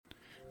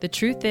The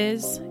truth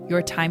is,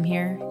 your time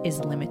here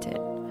is limited.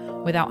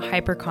 Without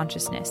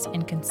hyper-consciousness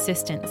and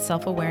consistent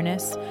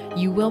self-awareness,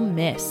 you will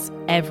miss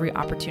every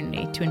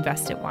opportunity to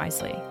invest it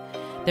wisely.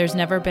 There's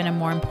never been a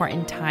more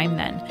important time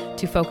then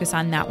to focus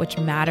on that which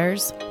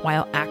matters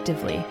while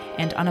actively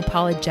and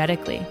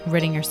unapologetically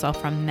ridding yourself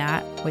from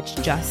that which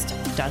just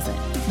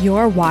doesn't.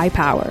 Your why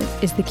power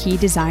is the key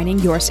designing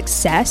your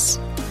success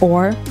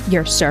or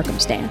your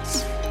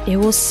circumstance. It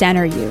will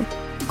center you,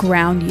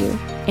 ground you,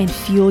 and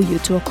fuel you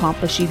to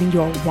accomplish even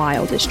your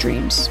wildest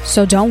dreams.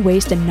 So don't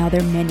waste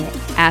another minute.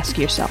 Ask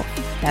yourself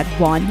that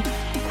one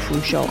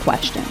crucial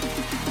question.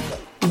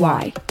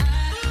 Why?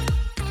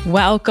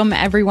 Welcome,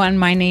 everyone.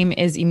 My name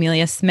is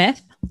Emilia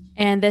Smith.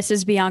 And this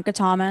is Bianca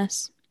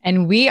Thomas.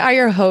 And we are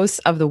your hosts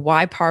of the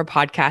Why Power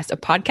Podcast, a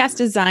podcast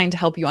designed to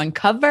help you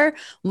uncover,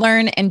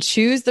 learn, and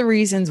choose the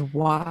reasons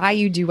why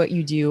you do what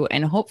you do.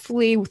 And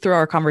hopefully through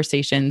our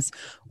conversations,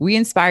 we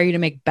inspire you to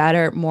make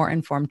better, more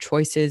informed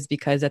choices,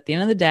 because at the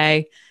end of the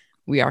day,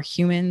 we are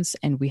humans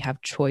and we have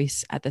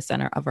choice at the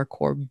center of our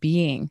core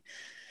being.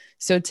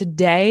 So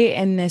today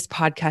in this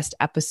podcast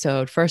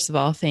episode, first of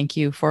all, thank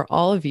you for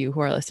all of you who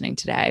are listening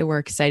today. We're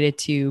excited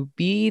to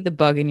be the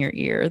bug in your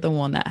ear, the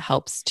one that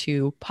helps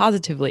to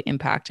positively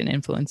impact and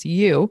influence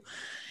you.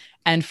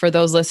 And for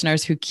those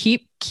listeners who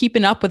keep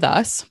keeping up with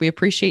us, we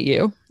appreciate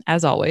you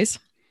as always.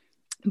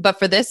 But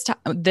for this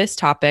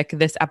topic,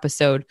 this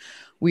episode,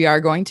 we are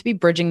going to be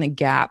bridging the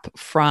gap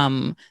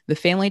from the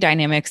family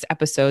dynamics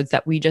episodes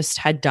that we just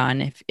had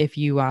done. If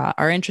you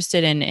are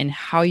interested in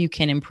how you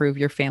can improve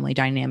your family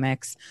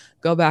dynamics,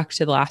 go back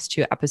to the last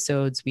two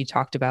episodes. We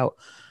talked about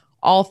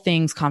all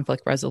things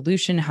conflict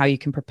resolution, how you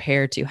can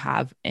prepare to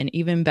have an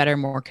even better,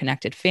 more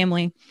connected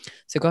family.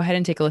 So go ahead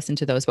and take a listen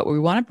to those. But we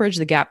want to bridge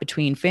the gap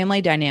between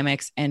family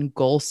dynamics and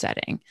goal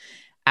setting.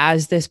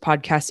 As this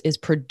podcast is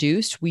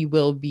produced, we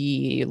will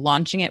be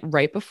launching it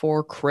right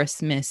before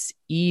Christmas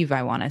Eve,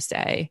 I want to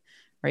say.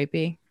 Right,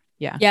 B?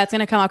 Yeah. Yeah, it's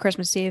going to come out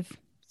Christmas Eve.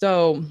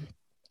 So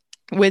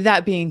with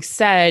that being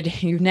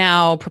said, you've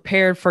now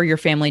prepared for your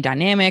family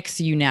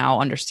dynamics. You now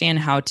understand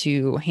how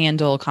to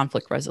handle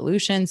conflict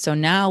resolution. So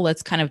now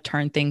let's kind of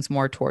turn things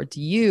more towards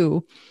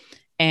you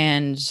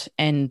and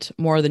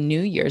more the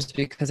New Year's,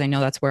 because I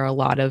know that's where a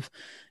lot of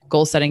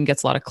goal setting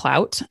gets a lot of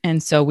clout.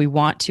 And so we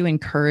want to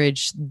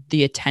encourage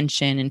the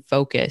attention and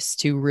focus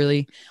to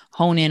really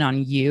hone in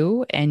on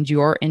you and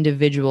your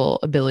individual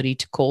ability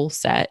to goal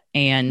set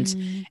and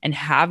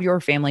have your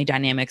family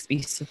dynamics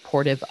be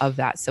supportive of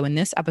that. So in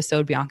this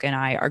episode, Bianca and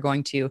I are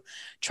going to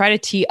try to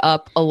tee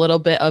up a little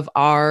bit of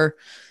our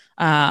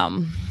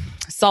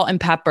salt and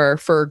pepper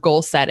for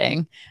goal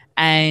setting,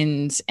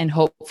 and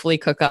hopefully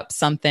cook up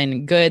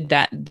something good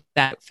that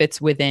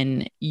fits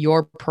within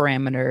your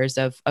parameters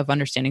of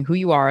understanding who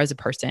you are as a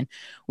person.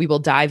 We will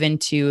dive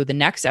into the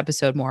next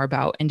episode more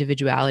about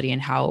individuality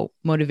and how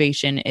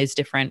motivation is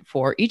different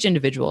for each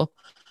individual.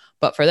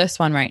 But for this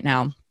one right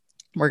now,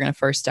 we're going to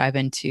first dive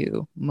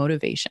into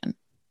motivation.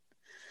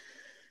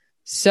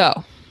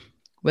 So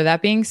with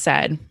that being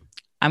said,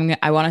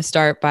 I want to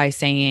start by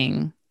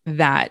saying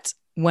that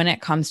when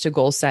it comes to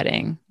goal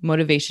setting,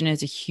 motivation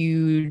is a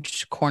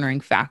huge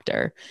cornering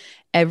factor.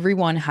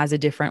 Everyone has a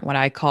different, what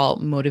I call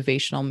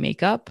motivational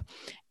makeup,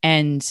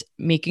 and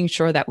making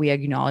sure that we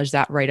acknowledge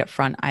that right up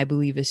front, I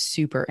believe is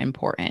super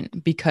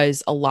important,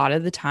 because a lot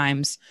of the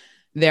times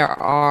there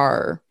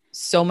are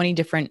so many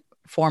different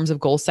forms of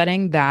goal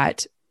setting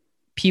that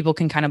people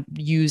can kind of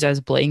use as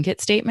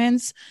blanket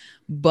statements,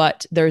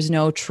 but there's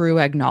no true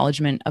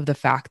acknowledgement of the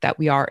fact that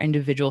we are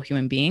individual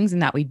human beings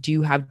and that we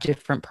do have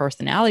different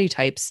personality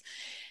types.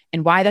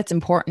 And why that's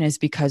important is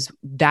because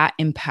that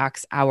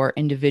impacts our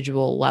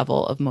individual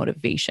level of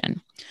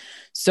motivation.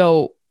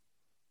 So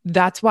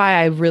that's why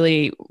I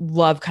really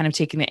love kind of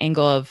taking the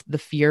angle of the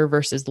fear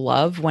versus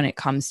love when it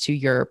comes to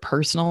your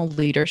personal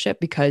leadership,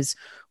 because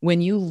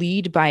when you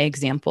lead by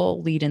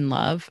example, lead in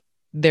love,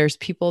 there's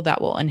people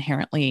that will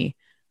inherently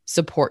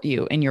support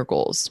you in your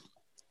goals.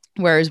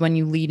 Whereas when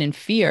you lead in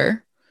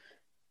fear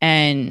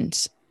and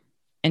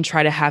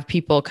try to have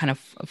people kind of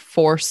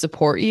force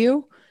support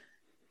you,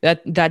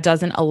 that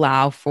doesn't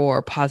allow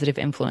for positive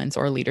influence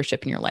or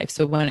leadership in your life.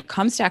 So when it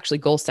comes to actually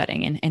goal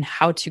setting and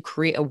how to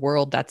create a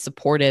world that's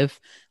supportive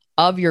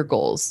of your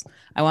goals,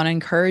 I want to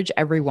encourage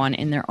everyone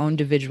in their own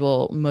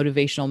individual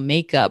motivational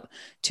makeup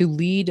to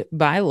lead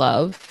by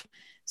love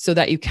so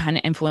that you can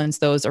influence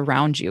those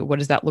around you. What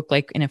does that look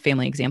like in a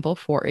family example?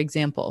 For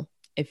example,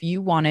 if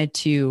you wanted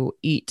to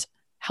eat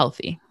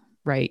healthy,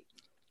 right?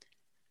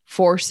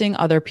 Forcing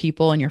other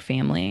people in your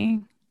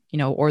family,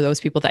 or those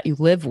people that you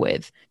live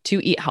with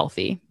to eat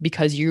healthy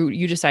because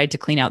you decide to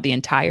clean out the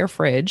entire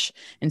fridge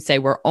and say,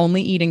 we're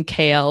only eating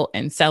kale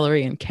and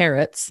celery and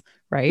carrots,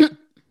 right?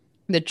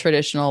 The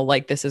traditional,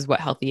 like, this is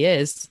what healthy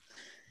is.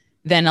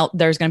 Then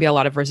there's going to be a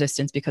lot of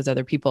resistance because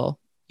other people,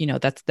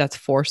 that's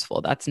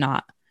forceful. That's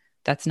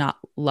not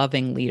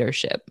loving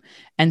leadership.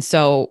 And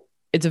so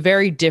it's a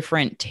very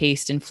different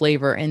taste and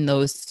flavor in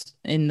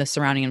the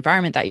surrounding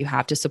environment that you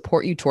have to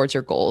support you towards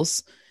your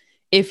goals.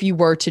 If you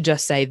were to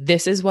just say,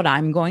 this is what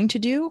I'm going to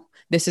do,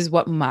 This is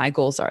what my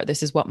goals are.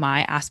 This is what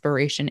my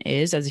aspiration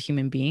is as a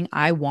human being.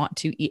 I want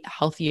to eat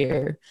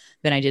healthier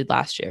than I did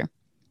last year.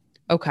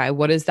 Okay,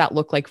 what does that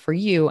look like for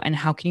you? And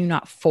how can you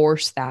not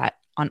force that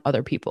on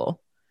other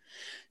people?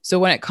 So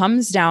when it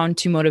comes down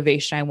to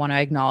motivation, I want to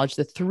acknowledge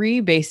the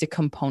three basic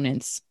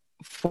components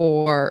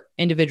for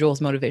individuals'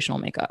 motivational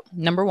makeup.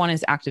 Number one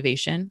is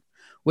activation,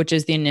 which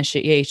is the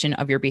initiation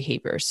of your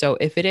behavior. So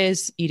if it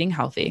is eating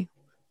healthy,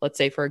 let's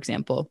say, for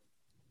example,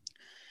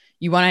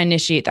 you want to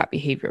initiate that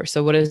behavior.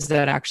 So what does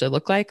that actually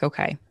look like?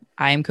 Okay,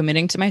 I am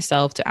committing to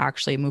myself to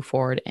actually move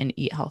forward and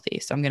eat healthy.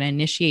 So I'm going to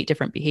initiate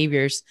different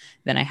behaviors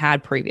than I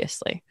had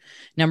previously.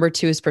 Number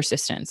two is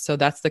persistence. So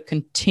that's the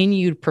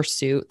continued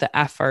pursuit, the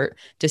effort,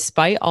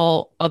 despite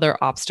all other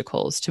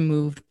obstacles to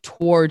move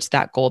towards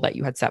that goal that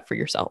you had set for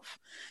yourself.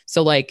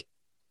 So like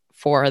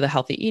for the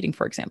healthy eating,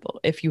 for example,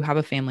 if you have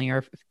a family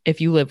or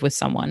if you live with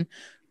someone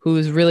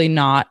who's really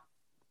not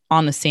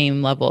on the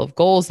same level of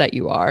goals that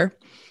you are,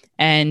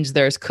 and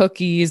there's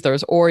cookies,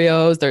 there's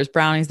Oreos, there's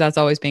brownies that's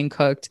always being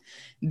cooked.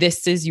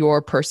 This is your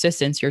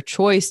persistence, your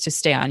choice to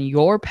stay on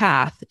your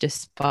path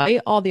despite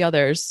all the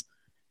others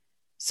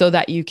so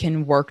that you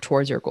can work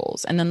towards your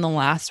goals. And then the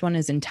last one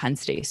is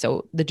intensity.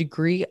 So the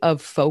degree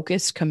of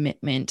focus,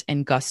 commitment,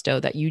 and gusto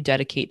that you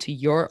dedicate to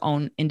your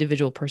own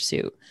individual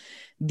pursuit.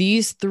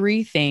 These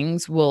three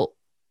things will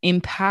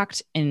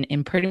impact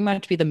and pretty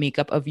much be the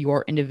makeup of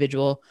your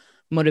individual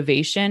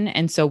motivation.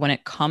 And so when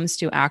it comes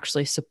to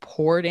actually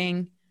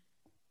supporting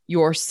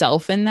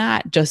yourself in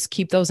that, just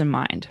keep those in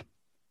mind.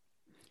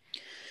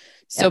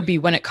 So B,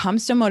 when it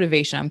comes to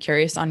motivation, I'm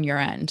curious on your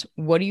end,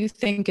 what do you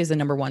think is the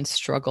number one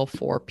struggle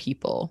for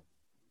people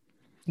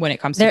when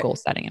it comes to goal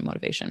setting and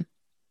motivation?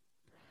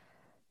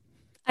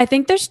 I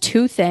think there's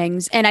two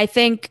things, and I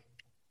think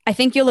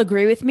you'll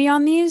agree with me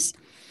on these.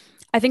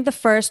 I think the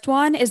first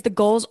one is the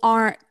goals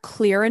aren't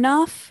clear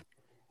enough.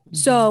 Mm-hmm.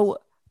 So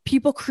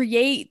people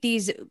create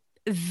these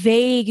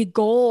vague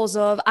goals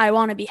of I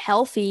want to be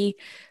healthy,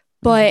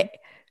 but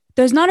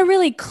there's not a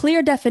really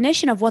clear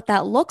definition of what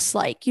that looks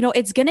like. You know,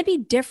 it's going to be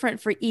different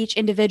for each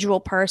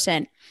individual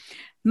person.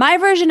 My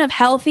version of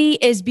healthy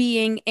is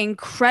being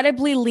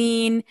incredibly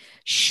lean,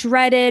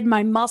 shredded.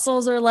 My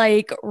muscles are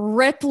like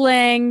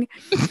rippling.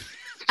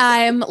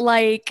 I'm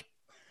like,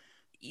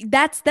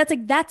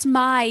 that's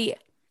my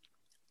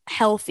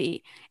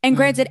healthy. And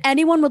granted,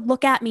 anyone would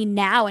look at me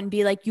now and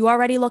be like, you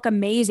already look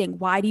amazing.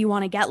 Why do you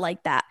want to get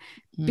like that?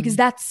 Because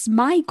that's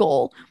my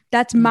goal.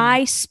 That's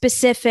my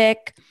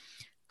specific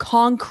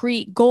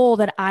concrete goal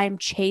that I'm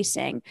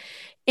chasing.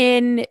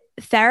 In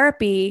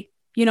therapy,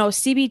 you know,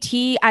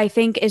 CBT, I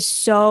think, is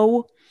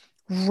so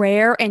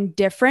rare and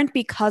different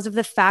because of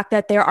the fact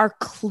that there are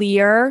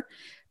clear,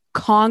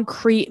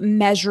 concrete,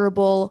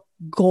 measurable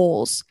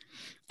goals.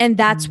 And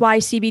that's why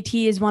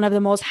CBT is one of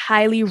the most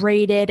highly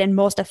rated and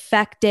most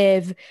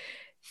effective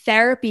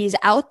therapies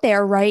out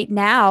there right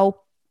now,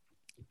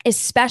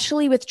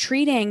 especially with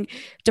treating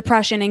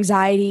depression,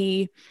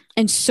 anxiety,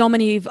 and so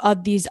many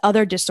of these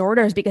other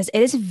disorders, because it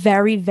is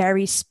very,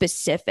 very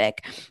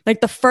specific.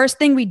 Like the first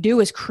thing we do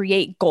is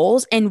create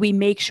goals and we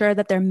make sure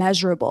that they're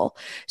measurable.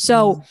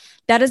 So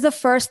that is the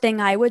first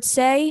thing I would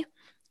say,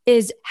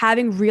 is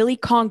having really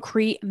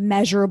concrete,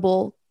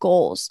 measurable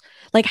goals.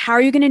 Like, how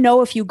are you going to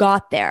know if you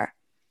got there?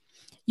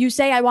 You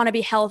say, I want to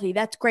be healthy.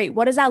 That's great.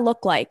 What does that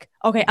look like?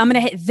 Okay, I'm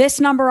going to hit this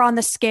number on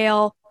the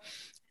scale,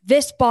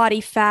 this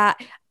body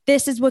fat.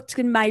 This is what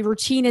my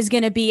routine is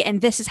going to be. And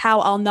this is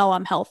how I'll know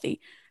I'm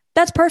healthy.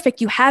 That's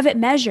perfect. You have it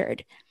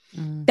measured.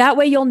 That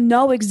way you'll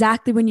know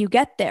exactly when you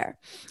get there.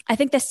 I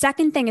think the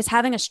second thing is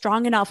having a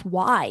strong enough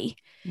why.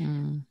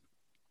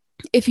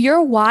 If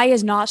your why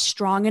is not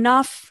strong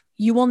enough,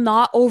 you will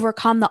not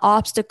overcome the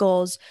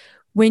obstacles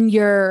when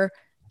you're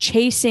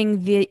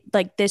chasing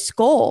this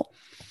goal.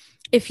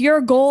 If your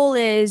goal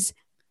is,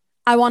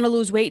 I want to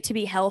lose weight to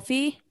be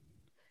healthy,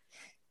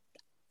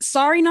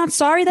 sorry, not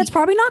sorry, that's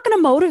probably not going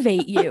to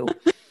motivate you.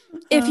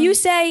 If you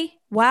say,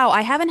 wow,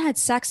 I haven't had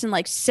sex in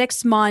like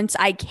 6 months,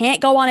 I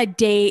can't go on a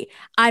date,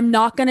 I'm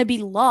not going to be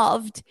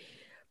loved,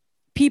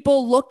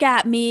 people look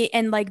at me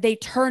and like they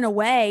turn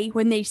away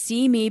when they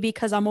see me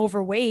because I'm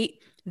overweight,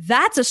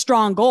 that's a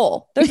strong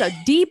goal. There's a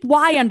deep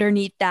why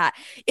underneath that.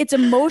 It's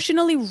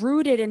emotionally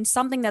rooted in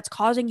something that's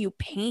causing you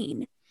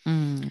pain.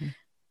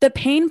 The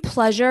pain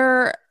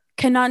pleasure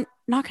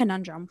not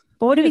conundrum,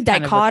 but what would it be?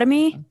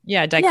 Dichotomy?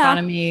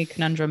 Dichotomy,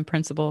 conundrum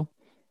principle.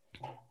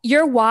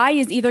 Your why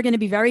is either going to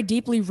be very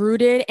deeply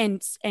rooted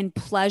in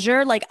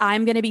pleasure, like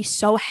I'm going to be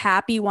so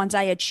happy once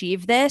I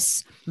achieve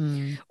this,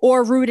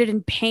 or rooted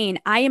in pain.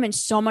 I am in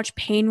so much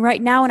pain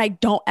right now and I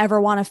don't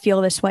ever want to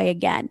feel this way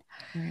again.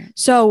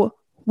 So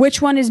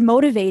which one is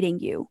motivating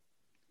you?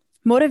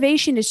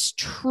 Motivation is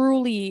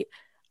truly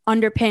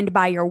underpinned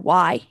by your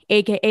why,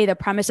 aka the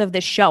premise of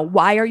this show.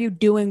 Why are you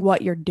doing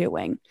what you're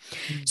doing?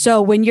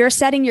 So when you're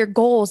setting your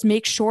goals,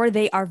 make sure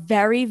they are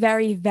very,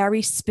 very,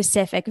 very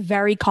specific,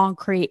 very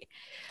concrete.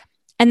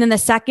 And then the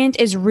second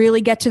is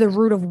really get to the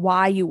root of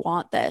why you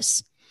want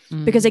this.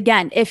 Because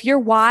again, if your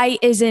why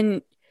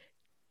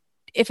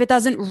if it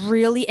doesn't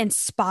really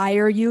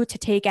inspire you to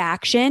take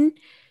action,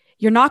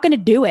 you're not going to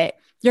do it.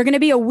 You're going to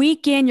be a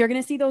week in, you're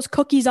going to see those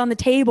cookies on the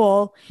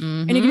table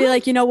and you're going to be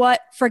like, you know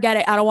what? Forget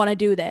it. I don't want to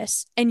do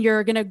this. And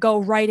you're going to go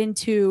right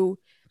into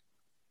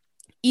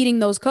eating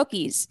those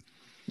cookies.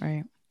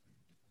 Right.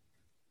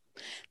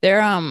 There,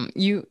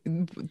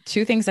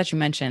 two things that you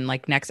mentioned,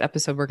 like next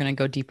episode, we're going to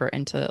go deeper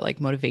into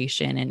like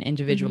motivation and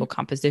individual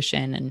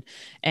composition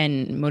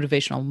and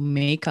motivational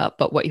makeup.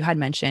 But what you had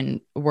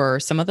mentioned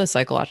were some of the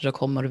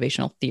psychological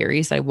motivational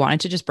theories that I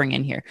wanted to just bring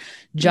in here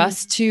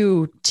just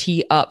to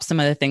tee up some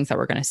of the things that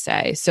we're going to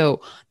say.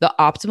 So the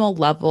optimal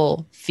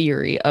level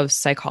theory of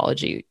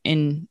psychology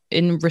in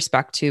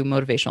respect to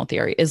motivational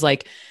theory is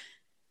like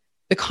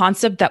the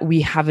concept that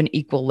we have an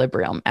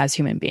equilibrium as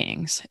human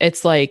beings.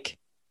 It's like,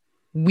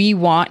 we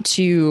want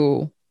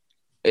to,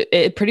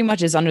 it pretty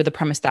much is under the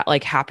premise that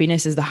like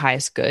happiness is the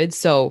highest good.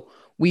 So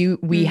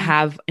we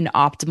have an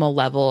optimal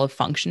level of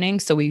functioning.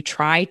 So we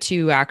try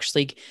to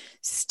actually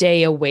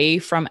stay away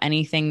from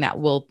anything that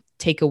will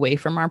take away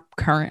from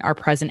our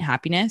present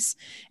happiness.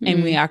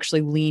 And we actually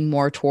lean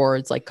more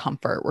towards like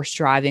comfort. We're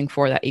striving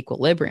for that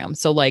equilibrium.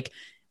 So like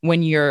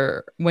when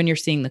you're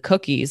seeing the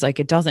cookies, like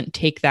it doesn't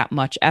take that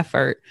much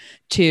effort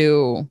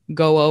to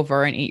go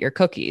over and eat your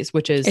cookies,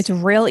 which is, it's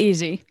real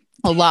easy.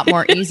 A lot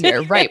more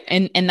easier. Right.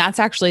 And that's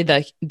actually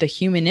the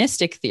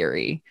humanistic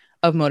theory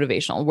of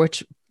motivational,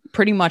 which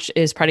pretty much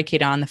is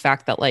predicated on the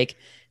fact that like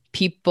the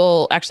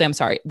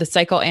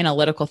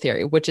psychoanalytical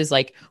theory, which is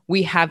like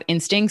we have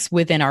instincts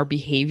within our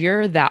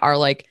behavior that are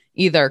like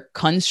either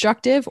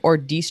constructive or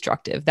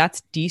destructive.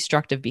 That's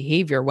destructive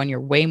behavior when you're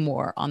way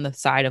more on the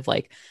side of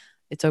like,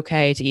 it's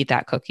okay to eat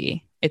that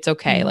cookie. It's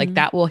okay. Like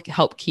that will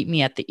help keep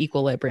me at the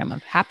equilibrium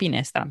of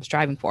happiness that I'm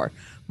striving for,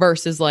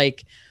 versus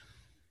like,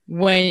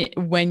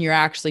 when you're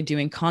actually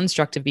doing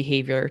constructive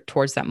behavior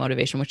towards that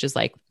motivation, which is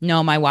like,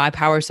 no, my why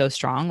power is so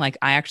strong. Like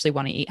I actually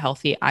want to eat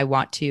healthy. I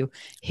want to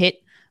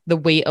hit the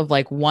weight of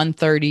like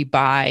 130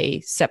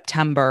 by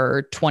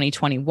September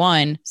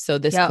 2021. So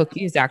this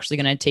cookie is actually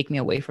going to take me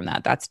away from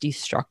that. That's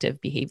destructive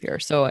behavior.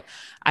 So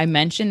I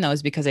mention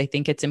those because I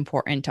think it's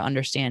important to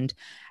understand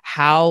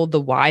how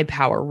the why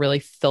power really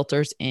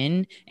filters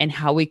in and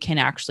how we can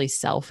actually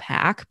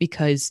self-hack,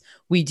 because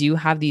we do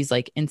have these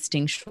like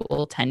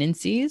instinctual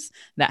tendencies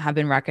that have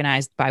been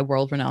recognized by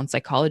world-renowned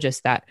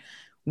psychologists that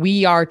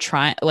we are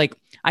trying, like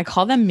I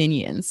call them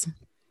minions.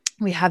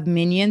 We have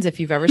minions. If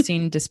you've ever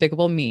seen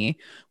Despicable Me,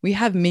 we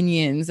have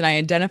minions, and I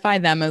identify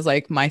them as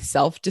like my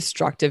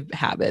self-destructive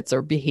habits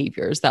or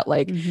behaviors that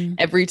like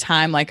every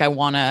time like I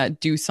want to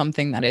do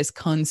something that is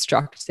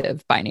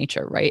constructive by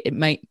nature, right? It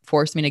might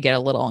force me to get a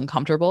little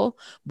uncomfortable,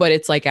 but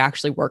it's like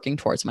actually working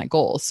towards my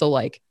goals. So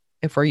like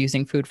if we're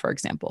using food, for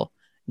example,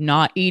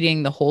 not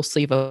eating the whole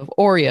sleeve of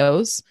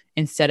Oreos,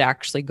 instead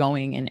actually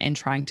going and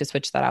trying to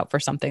switch that out for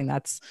something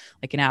that's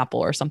like an apple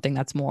or something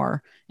that's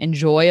more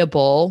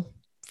enjoyable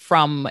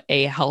from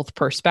a health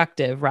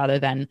perspective rather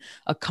than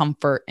a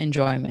comfort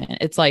enjoyment.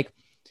 It's like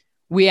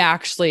we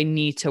actually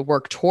need to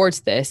work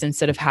towards this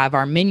instead of have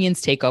our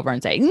minions take over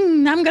and say,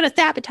 I'm going to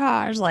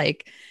sabotage.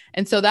 Like,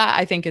 and so that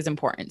I think is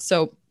important.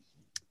 So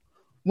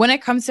when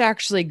it comes to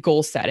actually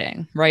goal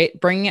setting, right,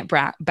 bringing it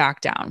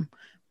back down,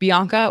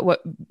 Bianca,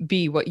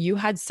 what you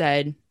had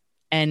said,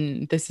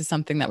 and this is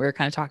something that we were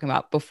kind of talking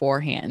about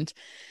beforehand.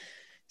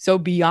 So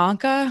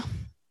Bianca,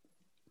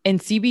 and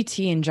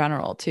CBT in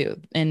general too.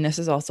 And this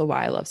is also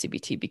why I love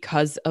CBT,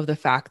 because of the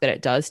fact that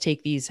it does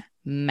take these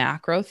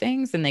macro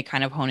things and they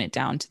kind of hone it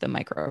down to the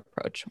micro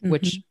approach,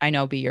 which I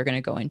know you're going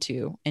to go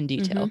into in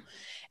detail.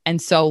 And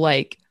so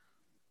like,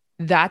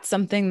 that's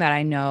something that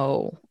I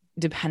know,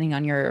 depending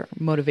on your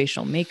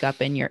motivational makeup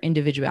and your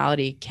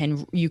individuality,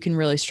 you can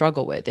really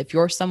struggle with. If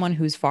you're someone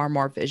who's far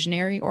more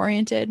visionary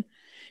oriented,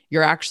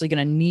 you're actually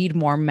going to need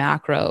more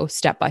macro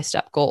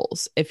step-by-step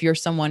goals. If you're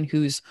someone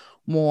who's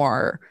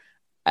more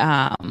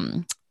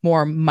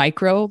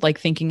micro, like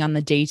thinking on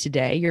the day to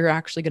day, you're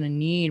actually going to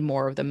need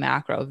more of the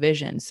macro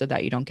vision so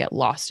that you don't get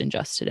lost in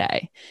just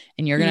today.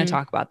 And you're going to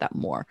talk about that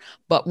more.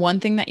 But one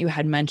thing that you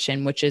had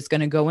mentioned, which is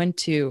going to go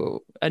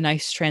into a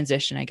nice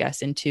transition, I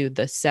guess, into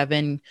the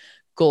 7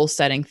 goal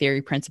setting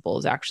theory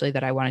principles, actually,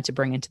 that I wanted to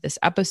bring into this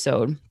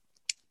episode,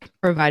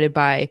 provided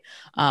by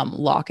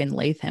Locke and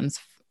Latham's.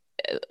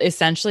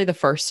 Essentially, the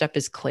first step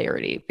is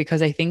clarity,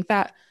 because I think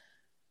that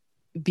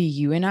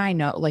you and I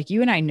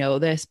know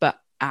this, but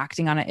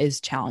acting on it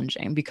is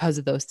challenging because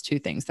of those 2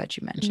 things that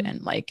you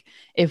mentioned. Like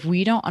if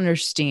we don't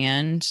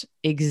understand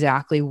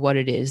exactly what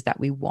it is that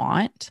we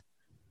want,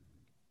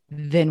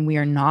 then we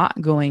are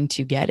not going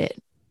to get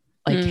it,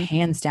 like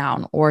hands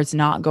down, or it's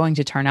not going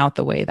to turn out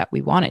the way that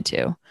we want it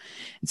to.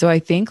 And so I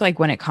think like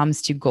when it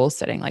comes to goal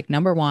setting, like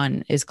number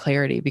 1 is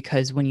clarity,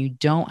 because when you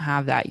don't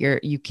have that,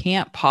 you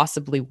can't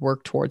possibly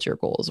work towards your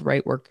goals,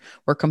 right?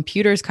 We're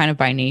computers kind of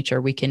by nature.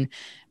 We can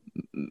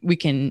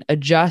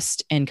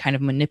adjust and kind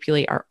of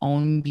manipulate our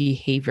own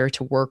behavior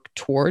to work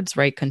towards,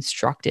 right,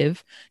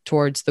 constructive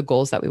towards the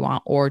goals that we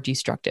want, or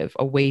destructive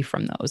away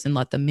from those and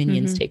let the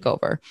minions take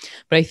over.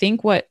 But I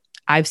think what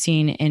I've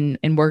seen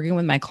in working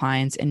with my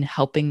clients and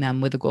helping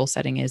them with the goal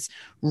setting is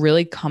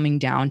really coming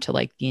down to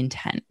like the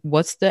intent.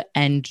 What's the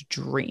end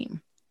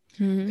dream?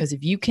 Because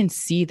if you can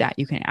see that,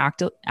 you can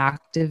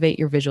activate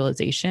your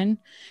visualization,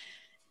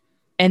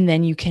 and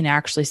then you can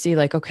actually see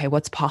like, okay,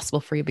 what's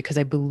possible for you? Because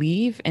I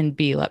believe, and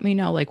B, let me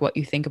know like what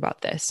you think about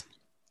this.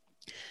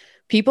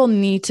 People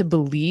need to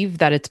believe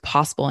that it's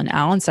possible. And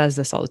Alan says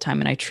this all the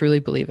time, and I truly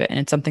believe it. And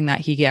it's something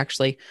that he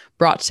actually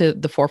brought to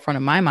the forefront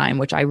of my mind,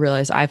 which I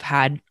realize I've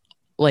had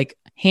like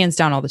hands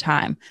down all the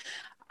time.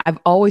 I've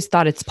always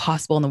thought it's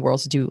possible in the world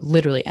to do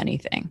literally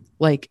anything.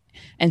 Like,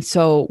 and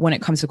so when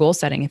it comes to goal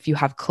setting, if you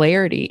have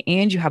clarity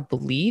and you have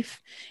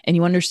belief and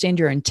you understand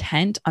your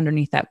intent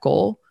underneath that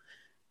goal,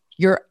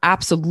 you're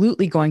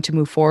absolutely going to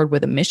move forward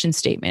with a mission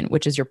statement,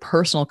 which is your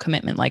personal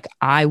commitment. Like,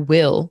 I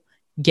will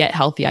get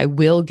healthy. I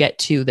will get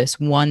to this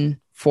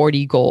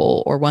 140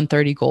 goal or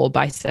 130 goal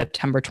by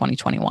September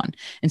 2021.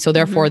 And so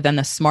therefore then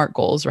the SMART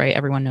goals, right?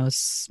 Everyone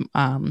knows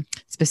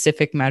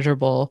specific,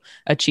 measurable,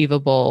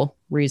 achievable,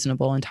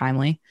 reasonable, and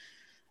timely.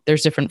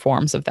 There's different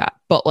forms of that,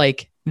 but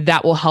like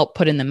that will help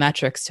put in the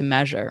metrics to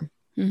measure.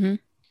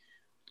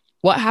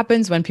 What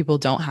happens when people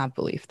don't have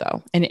belief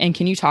though? And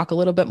can you talk a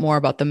little bit more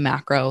about the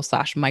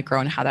macro/micro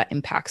and how that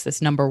impacts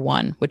this number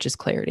one, which is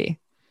clarity?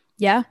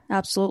 Yeah,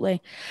 absolutely.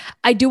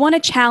 I do want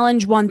to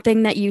challenge one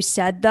thing that you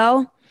said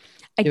though.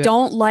 I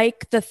don't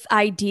like the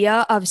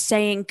idea of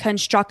saying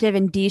constructive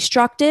and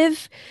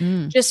destructive,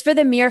 just for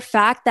the mere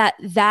fact that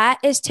that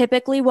is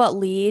typically what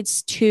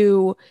leads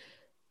to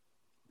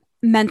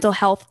mental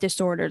health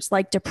disorders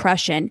like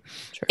depression.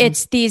 True.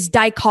 It's these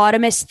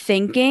dichotomous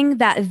thinking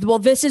that, well,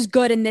 this is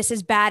good and this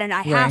is bad, and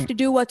I have to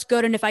do what's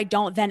good, and if I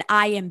don't, then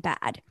I am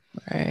bad.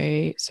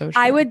 Right. So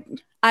true.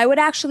 I would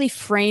actually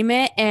frame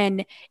it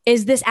and,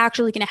 is this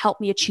actually going to help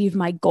me achieve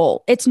my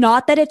goal? It's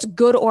not that it's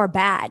good or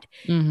bad.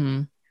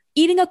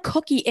 Eating a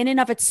cookie in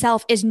and of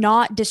itself is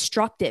not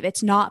destructive.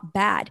 It's not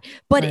bad,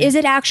 but is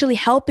it actually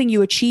helping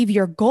you achieve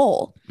your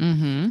goal?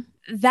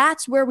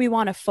 That's where we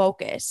want to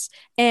focus.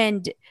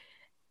 And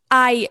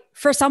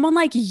for someone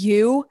like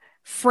you,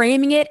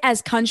 framing it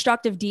as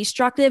constructive,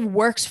 destructive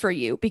works for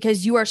you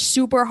because you are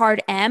super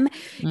hard M.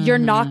 You're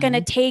not going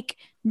to take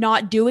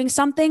not doing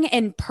something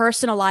and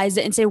personalize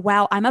it and say,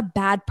 wow, I'm a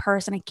bad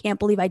person. I can't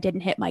believe I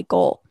didn't hit my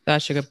goal.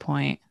 That's a good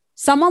point.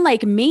 Someone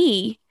like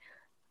me,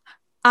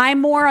 I'm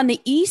more on the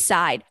E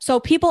side. So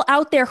people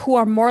out there who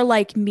are more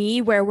like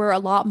me, where we're a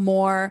lot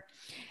more,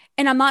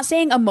 and I'm not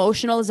saying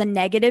emotional is a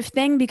negative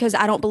thing because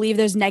I don't believe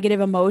there's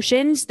negative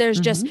emotions. There's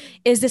just,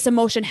 is this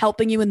emotion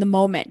helping you in the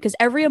moment? Because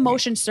every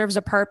emotion serves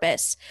a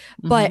purpose,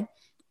 but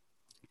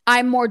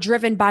I'm more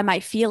driven by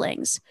my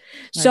feelings.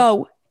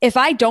 So if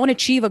I don't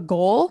achieve a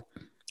goal,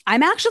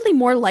 I'm actually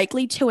more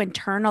likely to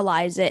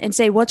internalize it and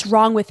say, what's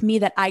wrong with me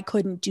that I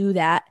couldn't do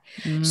that?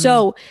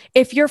 So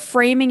if you're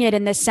framing it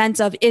in the sense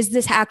of, is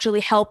this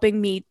actually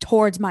helping me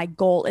towards my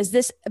goal? Is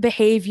this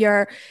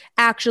behavior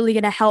actually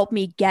going to help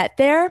me get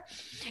there?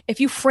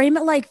 If you frame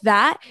it like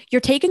that, you're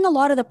taking a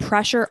lot of the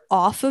pressure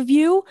off of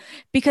you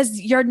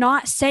because you're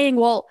not saying,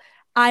 well,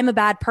 I'm a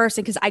bad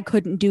person because I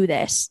couldn't do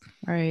this.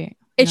 Right.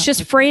 It's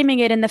just framing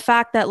it in the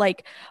fact that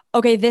like,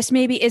 okay, this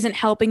maybe isn't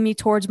helping me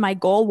towards my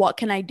goal. What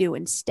can I do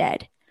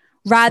instead?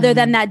 Rather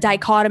than that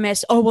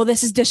dichotomous, oh, well,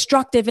 this is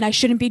destructive and I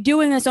shouldn't be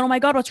doing this. And oh my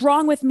God, what's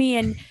wrong with me?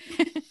 And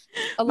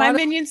my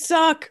minions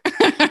suck.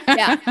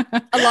 A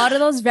lot of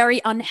those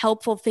very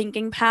unhelpful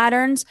thinking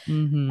patterns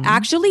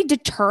actually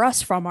deter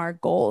us from our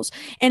goals.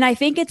 And I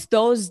think it's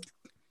those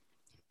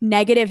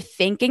negative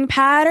thinking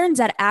patterns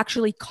that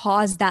actually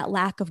cause that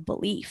lack of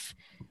belief.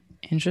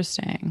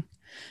 Interesting.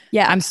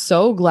 Yeah. I'm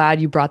so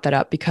glad you brought that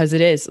up because it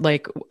is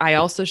like, I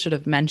also should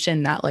have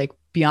mentioned that like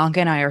Bianca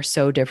and I are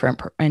so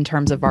different in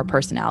terms of our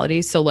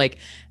personalities. So like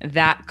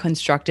that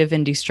constructive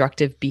and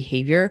destructive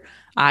behavior,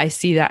 I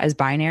see that as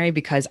binary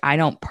because I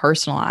don't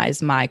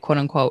personalize my quote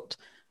unquote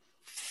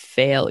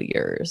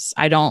failures.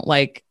 I don't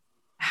like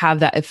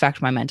have that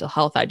affect my mental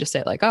health. I just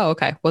say like, oh,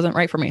 okay, wasn't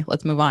right for me.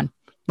 Let's move on.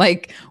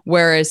 Like,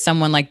 whereas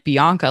someone like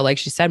Bianca, like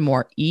she said,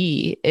 more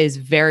E is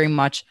very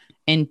much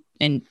in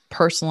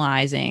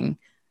personalizing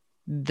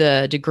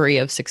the degree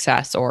of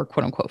success or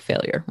quote unquote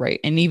failure. Right.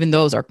 And even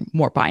those are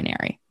more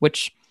binary,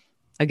 which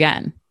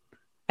again,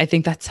 I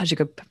think that's such a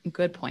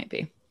good point,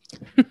 B.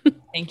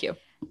 Thank you.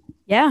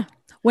 Yeah.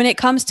 When it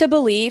comes to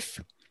belief,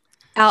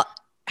 I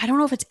don't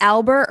know if it's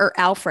Albert or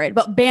Alfred,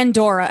 but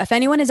Bandura. If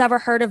anyone has ever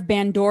heard of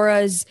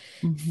Bandura's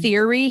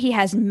theory, he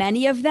has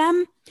many of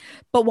them,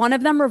 but one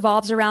of them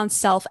revolves around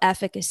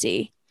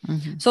self-efficacy.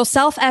 So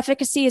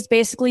self-efficacy is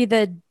basically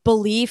the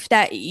belief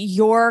that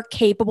you're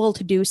capable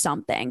to do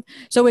something.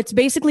 So it's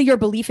basically your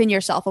belief in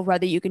yourself of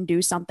whether you can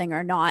do something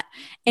or not.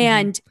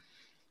 And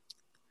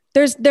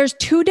there's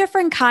two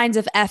different kinds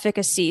of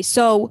efficacy.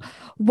 So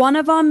one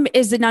of them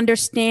is an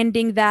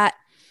understanding that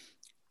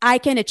I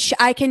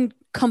can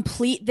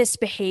complete this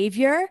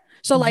behavior.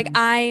 So like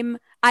I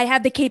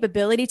have the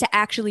capability to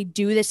actually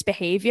do this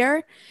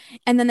behavior.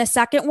 And then the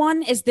second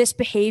one is this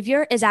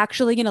behavior is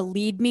actually going to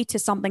lead me to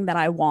something that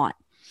I want.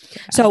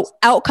 Yes. So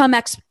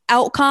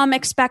outcome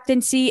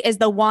expectancy is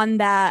the one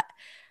that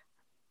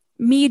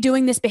me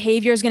doing this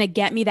behavior is going to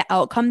get me the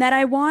outcome that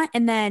I want.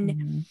 And then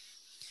Mm-hmm.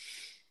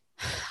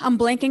 I'm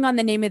blanking on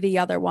the name of the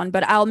other one,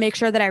 but I'll make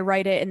sure that I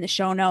write it in the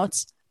show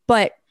notes.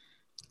 But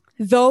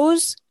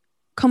those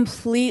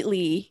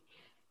completely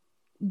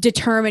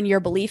determine your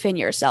belief in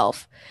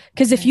yourself.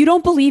 Because if you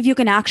don't believe you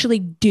can actually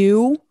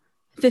do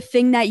the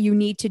thing that you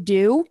need to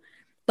do,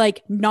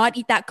 like not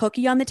eat that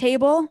cookie on the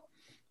table,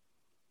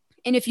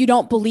 and if you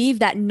don't believe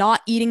that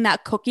not eating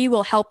that cookie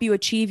will help you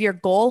achieve your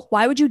goal,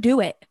 why would you do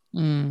it?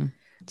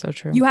 So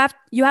true. You have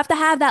to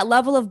have that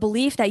level of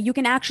belief that you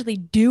can actually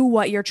do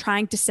what you're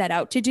trying to set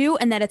out to do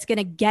and that it's going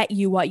to get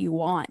you what you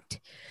want.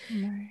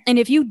 Right. And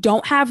if you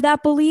don't have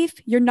that belief,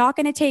 you're not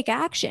going to take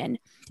action.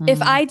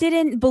 If I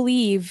didn't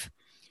believe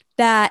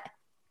that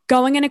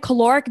going in a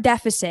caloric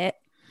deficit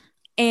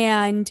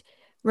and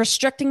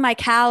restricting my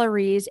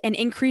calories and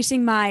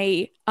increasing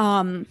my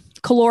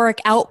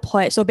caloric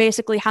output, so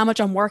basically how much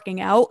I'm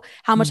working out,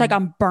 how much like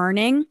I'm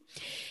burning,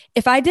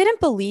 if I didn't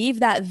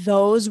believe that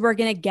those were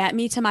going to get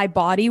me to my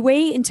body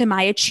weight and to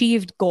my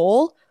achieved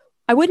goal,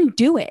 I wouldn't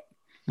do it.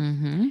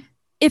 Mm-hmm.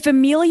 If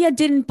Amelia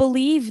didn't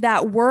believe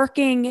that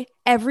working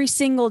every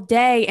single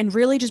day and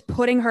really just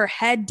putting her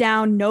head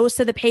down, nose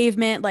to the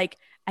pavement, like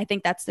I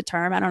think that's the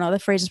term. I don't know. The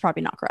phrase is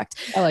probably not correct.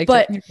 I like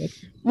but it.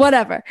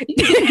 Whatever.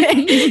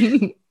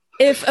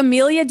 If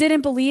Amelia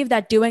didn't believe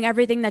that doing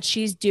everything that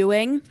she's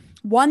doing,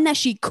 one, that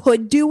she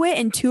could do it,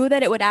 and two,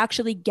 that it would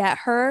actually get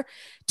her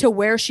to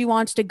where she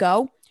wants to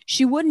go,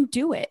 she wouldn't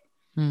do it.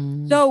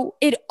 So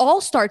it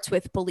all starts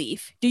with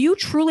belief. Do you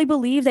truly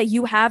believe that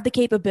you have the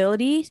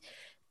capabilities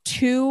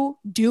to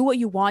do what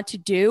you want to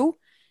do?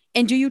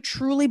 And do you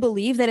truly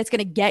believe that it's going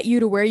to get you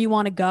to where you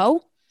want to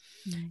go?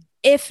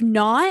 If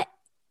not,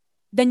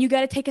 then you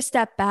got to take a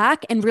step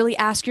back and really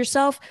ask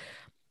yourself,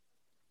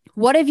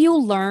 what have you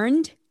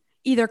learned,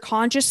 either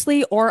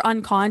consciously or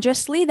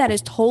unconsciously, that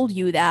has told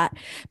you that?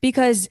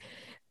 Because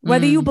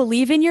whether you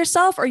believe in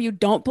yourself or you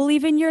don't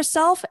believe in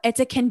yourself, it's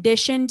a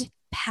conditioned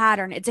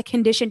pattern. It's a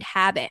conditioned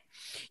habit.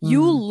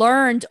 You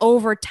learned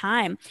over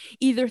time,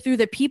 either through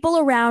the people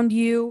around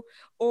you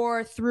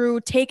or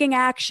through taking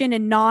action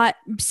and not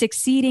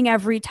succeeding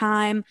every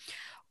time,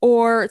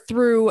 or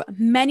through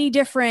many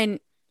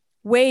different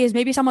ways.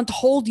 Maybe someone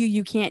told you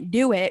you can't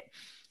do it,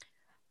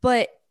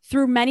 but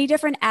through many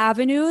different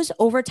avenues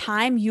over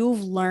time,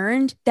 you've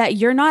learned that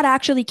you're not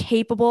actually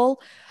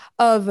capable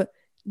of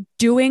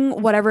doing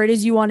whatever it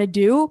is you want to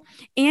do.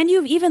 And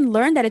you've even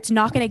learned that it's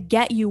not going to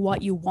get you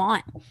what you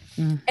want.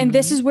 And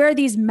this is where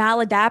these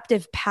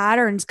maladaptive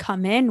patterns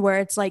come in, where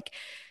it's like,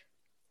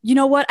 you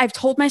know what? I've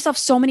told myself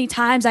so many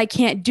times, I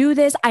can't do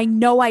this. I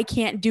know I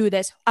can't do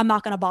this. I'm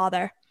not going to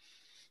bother.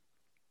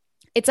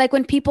 It's like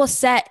when people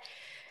set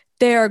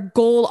their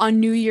goal on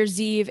New Year's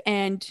Eve,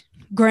 and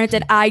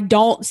granted, I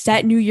don't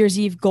set New Year's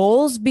Eve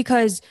goals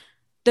because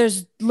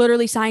there's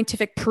literally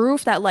scientific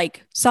proof that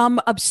like some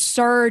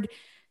absurd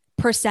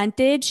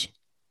percentage,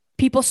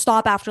 people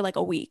stop after like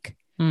a week.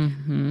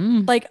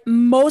 Like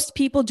most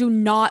people do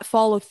not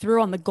follow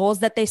through on the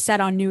goals that they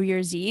set on New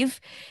Year's Eve.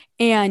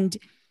 And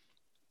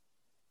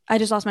I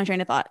just lost my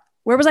train of thought.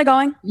 Where was I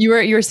going? You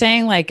were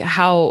saying like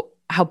how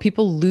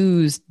people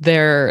lose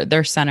their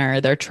center,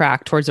 their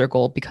track towards their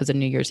goal because of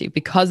New Year's Eve,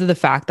 because of the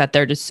fact that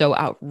they're just so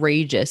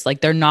outrageous.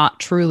 Like they're not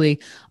truly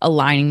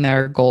aligning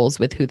their goals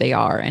with who they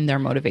are and their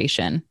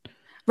motivation.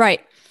 Right.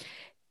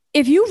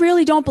 If you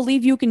really don't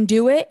believe you can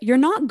do it, you're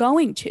not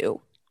going to.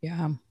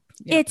 Yeah.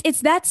 It's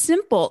that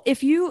simple.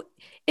 If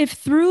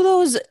through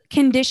those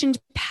conditioned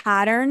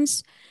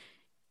patterns,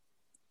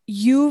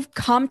 you've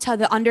come to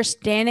the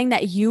understanding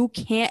that you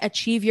can't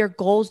achieve your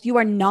goals, you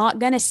are not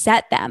going to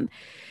set them.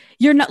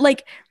 You're not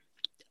like,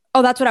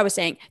 oh, that's what I was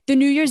saying. The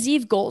New Year's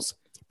Eve goals,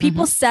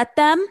 people set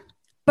them,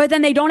 but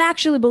then they don't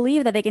actually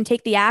believe that they can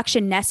take the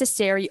action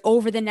necessary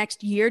over the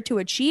next year to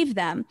achieve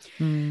them.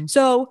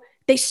 So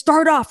they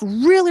start off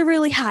really,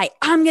 really high.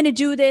 I'm going to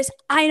do this.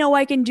 I know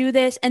I can do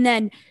this. And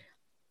then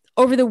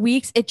over the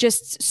weeks, it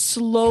just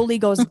slowly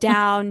goes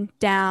down,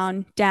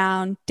 down,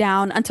 down,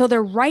 down until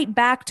they're right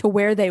back to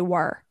where they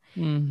were.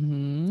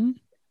 And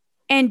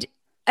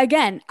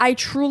again, I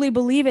truly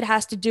believe it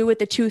has to do with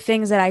the two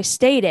things that I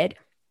stated.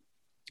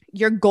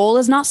 Your goal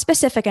is not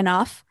specific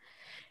enough,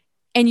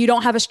 and you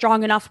don't have a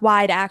strong enough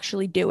why to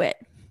actually do it.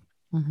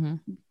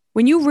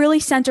 When you really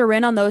center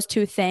in on those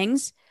two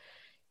things,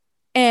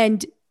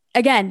 and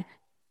again,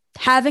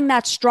 having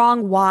that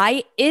strong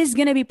why is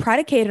going to be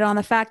predicated on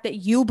the fact that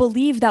you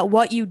believe that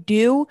what you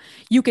do,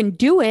 you can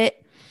do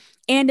it,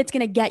 and it's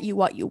going to get you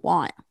what you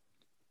want.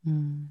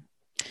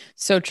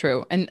 So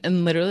true. And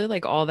literally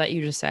like all that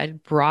you just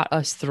said brought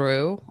us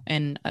through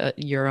in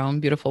your own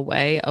beautiful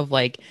way of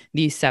like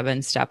these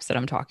 7 steps that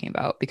I'm talking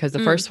about, because the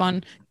first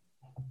one,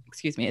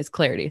 is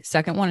clarity.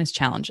 Second one is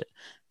challenge.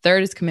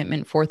 Third is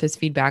commitment. Fourth is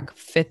feedback.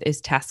 Fifth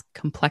is task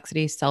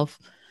complexity. Self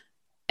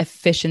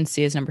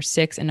efficiency is number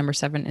 6, and number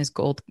 7 is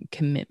goal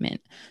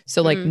commitment.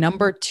 So like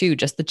number 2,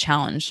 just the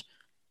challenge.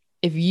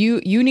 If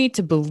you need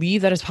to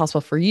believe that it's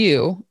possible for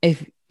you,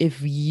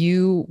 if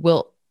you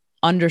will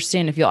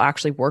understand if you'll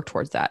actually work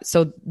towards that.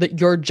 So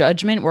your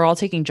judgment, we're all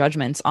taking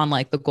judgments on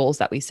like the goals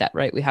that we set,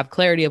 right? We have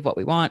clarity of what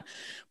we want.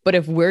 But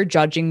if we're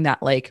judging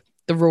that like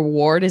the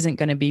reward isn't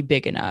going to be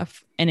big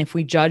enough, and if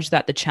we judge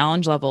that the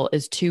challenge level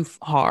is too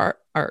hard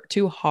or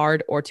too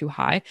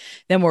high,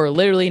 then we're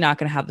literally not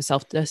going to have the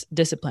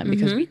self-discipline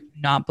because we do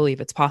not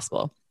believe it's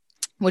possible.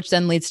 Which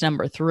then leads to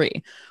number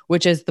 3,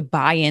 which is the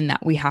buy-in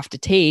that we have to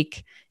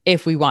take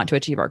if we want to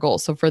achieve our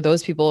goals. So for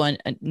those people in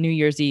New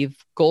Year's Eve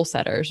goal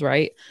setters,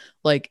 right?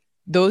 Like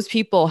those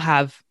people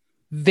have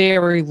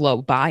very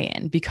low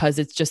buy-in because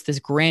it's just this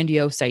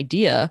grandiose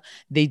idea.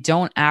 They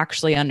don't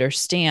actually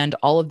understand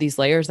all of these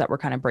layers that we're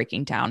kind of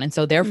breaking down. And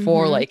so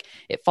therefore, like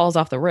it falls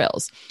off the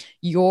rails.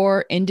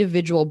 Your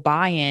individual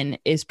buy-in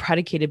is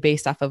predicated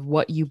based off of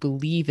what you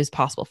believe is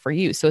possible for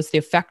you. So it's the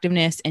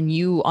effectiveness, and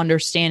you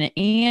understand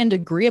and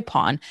agree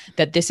upon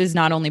that this is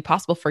not only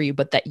possible for you,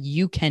 but that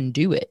you can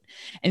do it.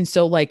 And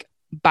so like,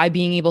 by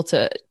being able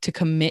to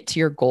commit to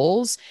your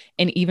goals,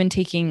 and even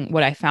taking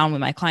what I found with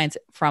my clients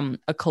from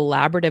a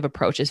collaborative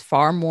approach is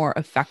far more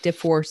effective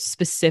for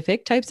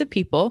specific types of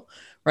people,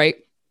 right?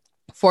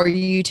 For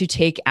you to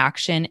take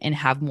action and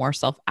have more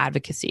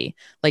self-advocacy,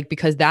 like,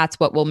 because that's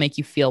what will make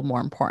you feel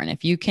more important.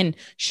 If you can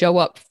show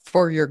up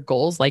for your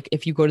goals, like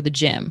if you go to the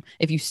gym,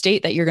 if you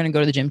state that you're going to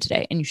go to the gym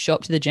today and you show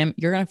up to the gym,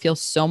 you're going to feel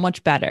so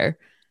much better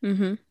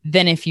than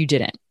if you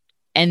didn't.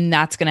 And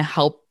that's going to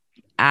help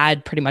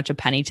add pretty much a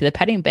penny to the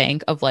petty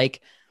bank of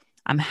like,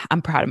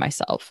 I'm proud of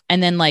myself.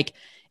 And then like,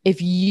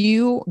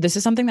 this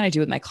is something that I do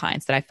with my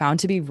clients that I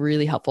found to be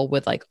really helpful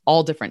with like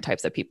all different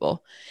types of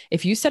people.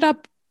 If you set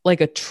up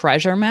like a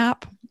treasure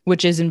map,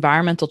 which is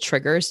environmental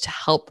triggers to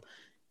help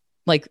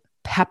like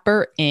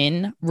pepper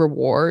in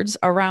rewards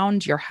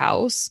around your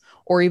house,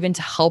 or even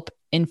to help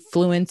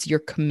influence your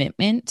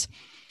commitment,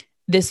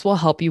 this will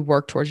help you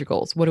work towards your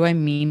goals. What do I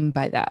mean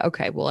by that?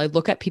 Okay, well, I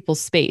look at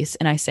people's space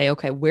and I say,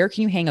 okay, where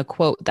can you hang a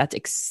quote that's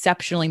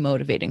exceptionally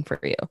motivating for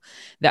you,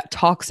 that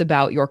talks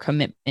about your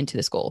commitment to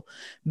this goal?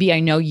 B, I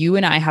know you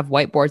and I have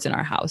whiteboards in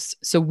our house.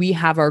 So we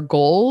have our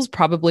goals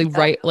probably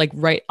right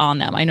on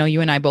them. I know you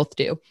and I both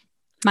do.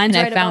 Mine's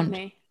right above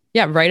me.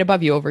 Yeah, right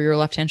above you over your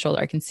left-hand shoulder.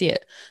 I can see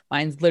it.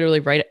 Mine's literally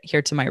right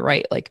here to my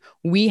right. Like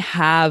we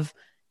have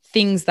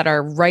things that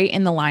are right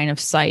in the line of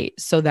sight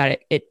so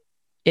that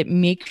it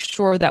makes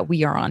sure that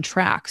we are on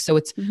track. So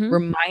it's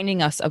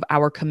reminding us of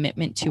our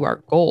commitment to our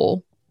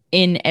goal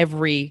in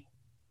every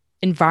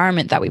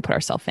environment that we put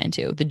ourselves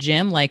into. The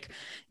gym, like,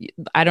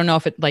 I don't know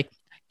if it like,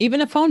 even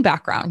a phone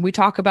background. We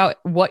talk about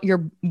what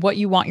you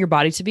want your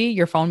body to be,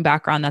 your phone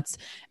background. That's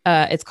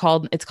it's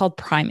called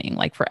priming.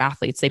 Like for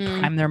athletes, they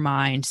prime their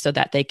mind so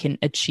that they can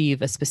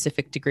achieve a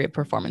specific degree of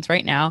performance.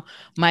 Right now,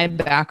 my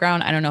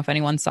background, I don't know if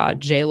anyone saw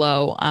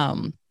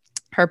J-Lo,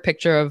 her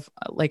picture of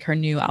like her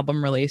new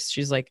album release.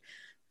 She's like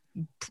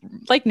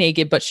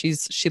naked, but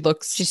she's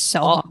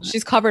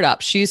covered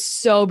up. She's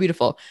so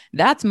beautiful.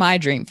 That's my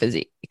dream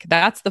physique.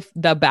 That's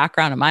the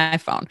background of my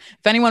phone.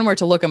 If anyone were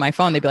to look at my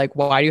phone, they'd be like,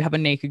 why do you have a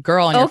naked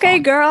girl on your phone? Okay,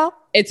 girl.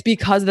 It's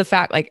because of the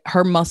fact, like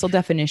her muscle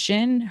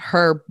definition,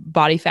 her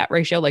body fat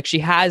ratio, like she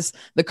has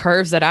the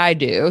curves that I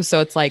do. So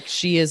it's like,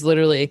 she is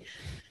literally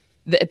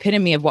the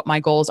epitome of what my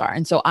goals are.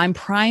 And so I'm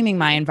priming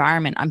my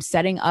environment. I'm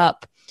setting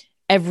up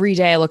every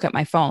day. I look at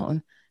my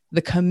phone.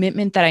 The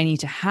commitment that I need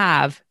to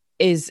have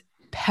is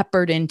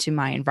peppered into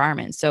my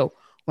environment. So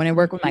when I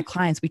work with my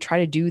clients, we try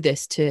to do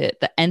this to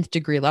the nth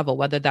degree level,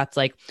 whether that's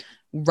like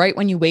right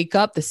when you wake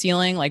up, the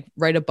ceiling, like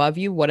right above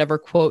you, whatever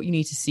quote you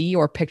need to see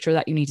or picture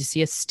that you need to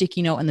see, a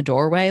sticky note in the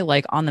doorway,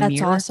 like on the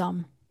mirror. That's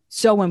awesome.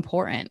 So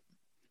important,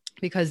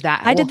 because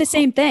that I did the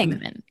same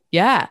thing.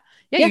 Yeah,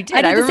 you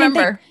did. I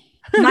remember.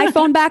 My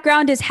phone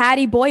background is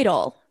Hattie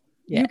Boydell.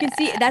 Yeah. You can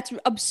see that's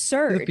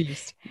absurd.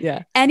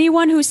 Yeah.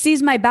 Anyone who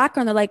sees my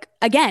background, they're like,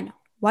 again,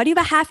 why do you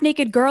have a half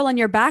naked girl in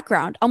your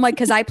background? I'm like,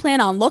 because I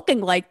plan on looking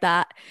like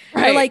that.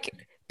 Right. They're like,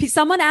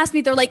 someone asked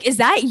me, they're like, is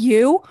that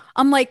you?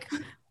 I'm like,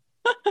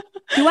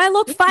 do I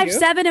look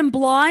 5'7" and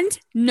blonde?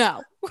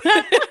 No.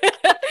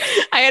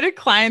 I had a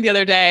client the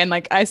other day and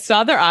like, I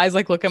saw their eyes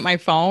like look at my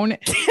phone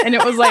and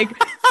it was like,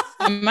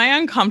 am I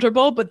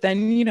uncomfortable? But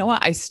then you know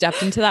what? I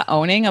stepped into that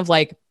owning of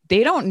like,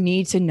 they don't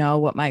need to know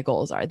what my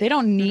goals are. They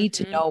don't need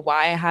to know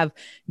why I have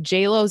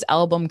J-Lo's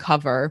album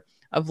cover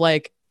of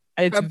like,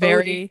 it's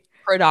very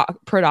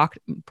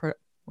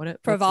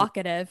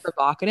provocative,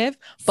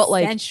 but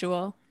like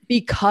sensual,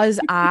 because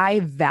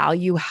I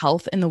value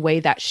health in the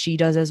way that she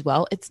does as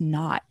well.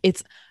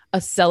 It's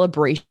a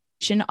celebration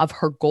of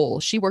her goal.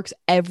 She works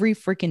every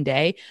freaking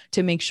day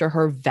to make sure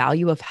her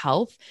value of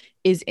health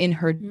is in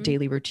her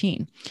daily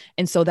routine.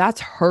 And so that's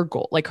her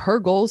goal. Like her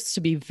goal is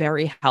to be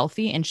very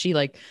healthy. And she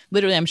like,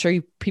 literally, I'm sure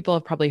people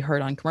have probably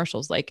heard on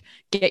commercials, like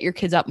get your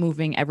kids up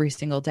moving every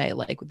single day.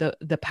 Like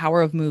the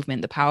power of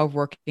movement, the power of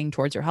working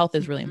towards your health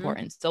is really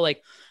important. So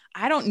like,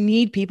 I don't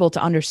need people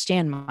to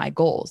understand my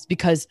goals,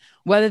 because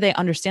whether they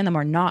understand them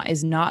or not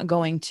is not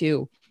going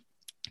to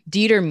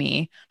deter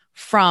me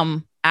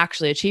from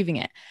actually achieving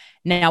it.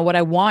 Now, what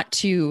I want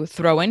to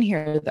throw in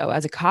here though,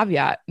 as a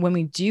caveat, when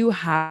we do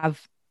have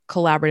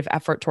collaborative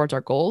effort towards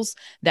our goals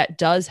that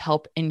does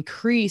help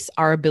increase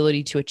our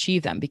ability to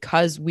achieve them,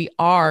 because we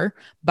are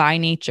by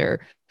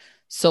nature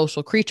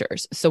social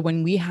creatures. So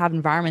when we have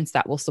environments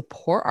that will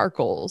support our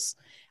goals,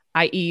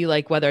 i.e.,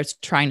 like whether it's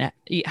trying to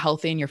eat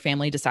healthy and your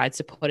family decides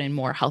to put in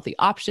more healthy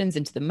options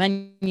into the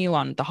menu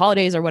on the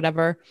holidays or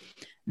whatever,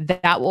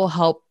 that will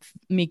help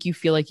make you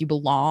feel like you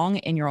belong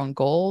in your own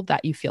goal,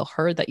 that you feel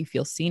heard, that you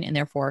feel seen, and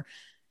therefore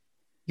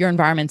your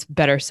environment's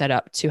better set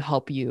up to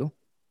help you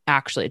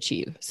actually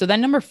achieve. So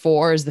then number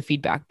 4 is the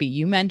feedback B.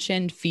 You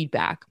mentioned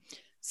feedback.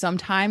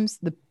 Sometimes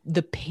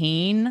the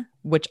pain,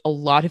 which a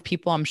lot of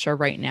people I'm sure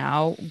right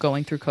now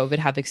going through COVID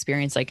have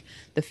experienced, like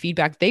the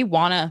feedback, they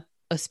want to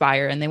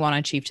aspire and they want to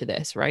achieve to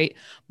this, right?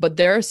 But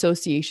their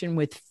association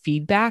with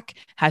feedback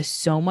has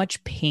so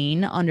much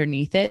pain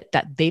underneath it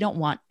that they don't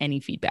want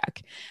any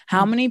feedback.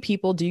 How many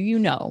people do you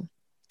know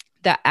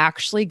that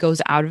actually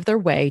goes out of their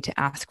way to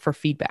ask for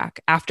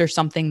feedback after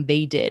something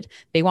they did?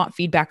 They want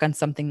feedback on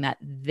something that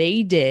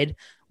they did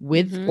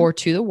with or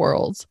to the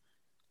world,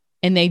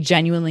 and they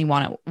genuinely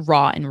want it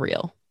raw and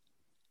real.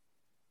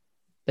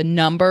 The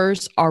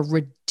numbers are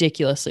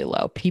ridiculously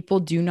low. People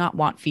do not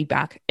want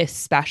feedback,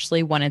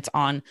 especially when it's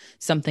on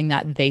something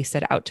that they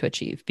set out to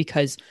achieve,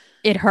 because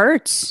it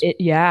hurts.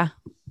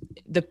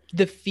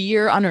 The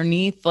fear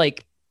underneath,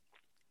 like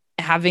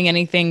having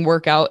anything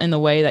work out in the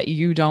way that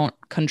you don't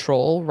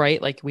control,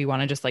 right? Like we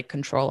want to just like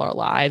control our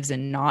lives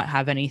and not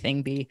have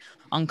anything be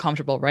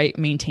uncomfortable, right?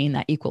 Maintain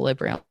that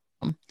equilibrium.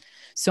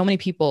 So many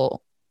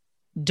people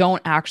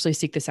don't actually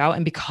seek this out.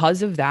 And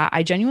because of that,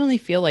 I genuinely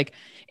feel like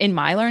in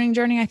my learning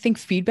journey, I think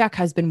feedback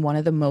has been one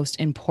of the most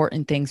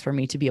important things for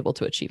me to be able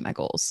to achieve my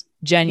goals.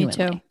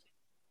 Genuinely.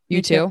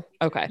 You too?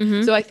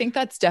 Okay. So I think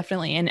that's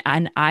definitely,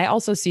 and I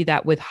also see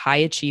that with high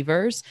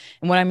achievers.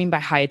 And what I mean by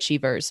high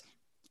achievers,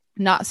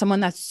 not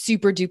someone that's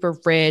super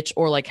duper rich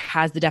or like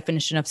has the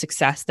definition of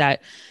success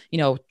that, you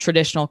know,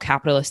 traditional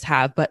capitalists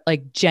have, but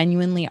like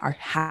genuinely are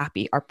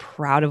happy, are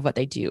proud of what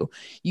they do.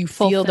 You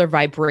feel their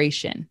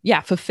vibration. Yeah.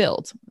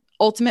 Fulfilled.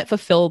 Ultimate,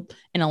 fulfilled,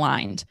 and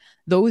aligned.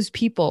 Those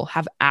people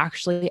have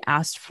actually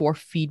asked for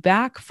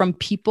feedback from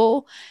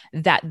people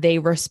that they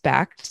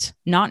respect,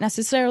 not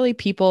necessarily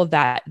people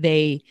that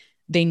they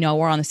know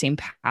are on the same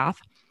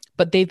path,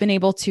 but they've been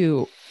able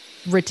to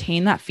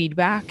retain that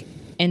feedback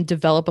and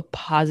develop a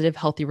positive,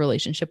 healthy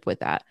relationship with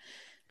that.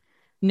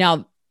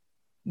 Now,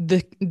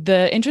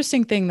 the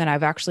interesting thing that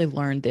I've actually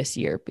learned this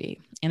year,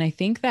 B, and I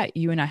think that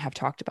you and I have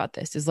talked about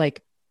this, is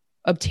like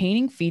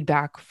obtaining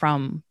feedback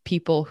from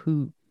people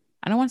who,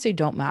 I don't want to say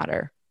don't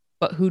matter,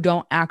 but who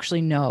don't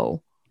actually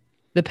know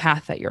the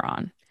path that you're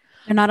on.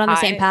 They're not on the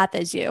same path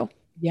as you.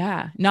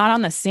 Yeah. Not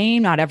on the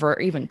same, not ever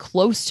even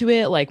close to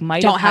it. Like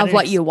don't have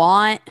what you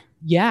want.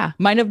 Yeah.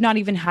 Might have not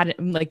even had it,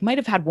 like might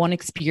have had one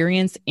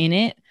experience in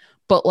it,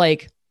 but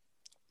like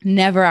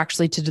never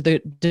actually to the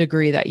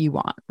degree that you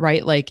want,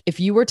 right? Like if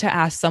you were to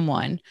ask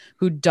someone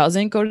who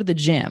doesn't go to the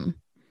gym,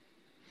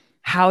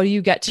 how do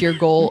you get to your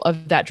goal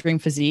of that dream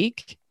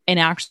physique, and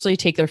actually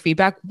take their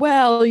feedback?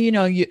 Well, you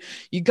know, you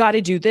got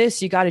to do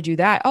this, you got to do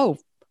that. Oh,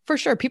 for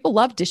sure. People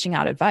love dishing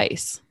out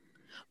advice.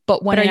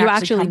 But when are you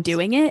actually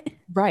doing it?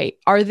 Right.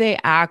 Are they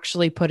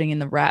actually putting in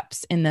the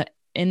reps in the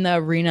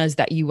arenas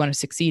that you want to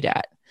succeed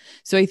at?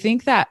 So I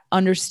think that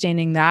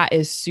understanding that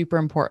is super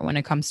important when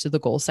it comes to the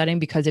goal setting,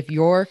 because if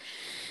you're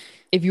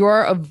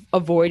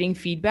avoiding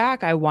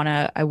feedback, I want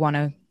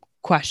to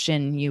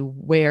question you,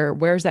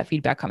 where's that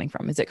feedback coming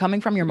from? Is it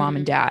coming from your mom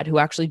and dad who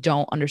actually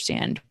don't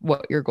understand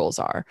what your goals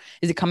are?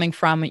 Is it coming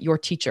from your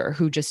teacher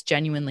who just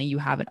genuinely you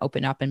haven't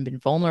opened up and been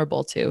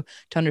vulnerable to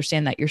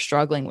understand that you're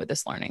struggling with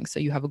this learning, so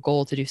you have a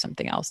goal to do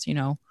something else, you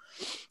know?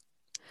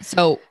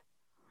 So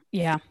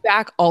yeah,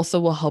 feedback also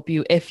will help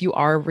you if you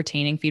are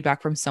retaining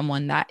feedback from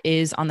someone that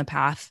is on the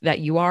path that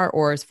you are,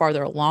 or is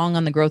farther along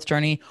on the growth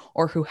journey,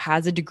 or who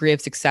has a degree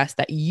of success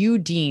that you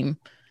deem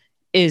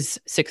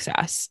is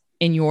success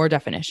in your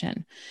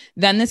definition.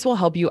 Then this will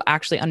help you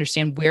actually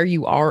understand where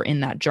you are in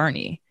that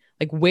journey.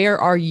 Like, where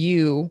are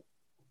you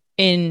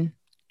in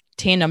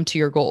tandem to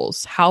your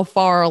goals? How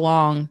far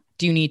along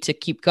do you need to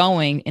keep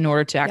going in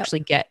order to actually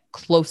get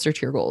closer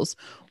to your goals?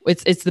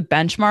 It's the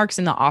benchmarks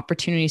and the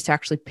opportunities to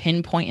actually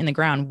pinpoint in the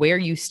ground where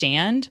you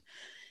stand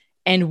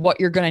and what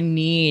you're going to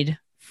need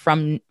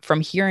from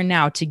here and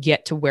now to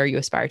get to where you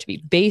aspire to be,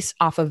 based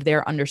off of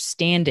their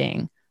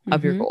understanding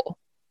of your goal.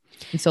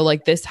 And so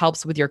like this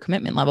helps with your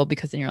commitment level,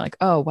 because then you're like,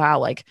 oh, wow,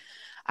 like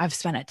I've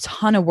spent a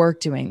ton of work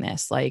doing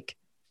this. Like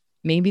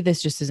maybe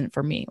this just isn't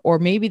for me. Or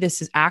maybe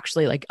this is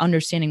actually like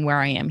understanding where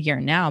I am here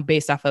and now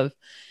based off of,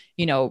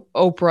 you know,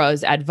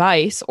 Oprah's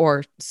advice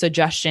or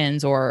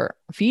suggestions or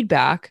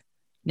feedback.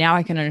 Now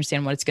I can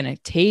understand what it's going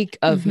to take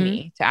of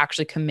me to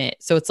actually commit.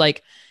 So it's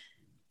like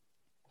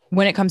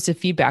when it comes to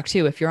feedback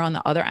too, if you're on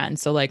the other end.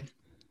 So like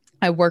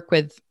I work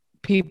with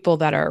people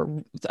that are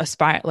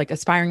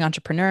aspiring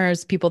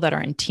entrepreneurs, people that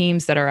are in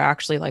teams that are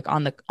actually like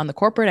on the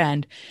corporate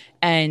end.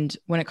 And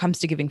when it comes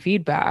to giving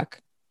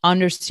feedback,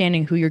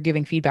 understanding who you're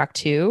giving feedback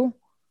to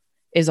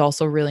is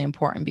also really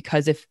important,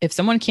 because if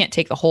someone can't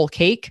take the whole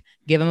cake,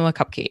 give them a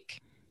cupcake.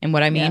 And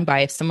what I mean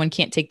by if someone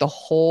can't take the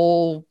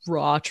whole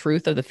raw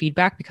truth of the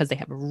feedback because they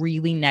have a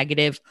really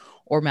negative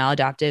or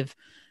maladaptive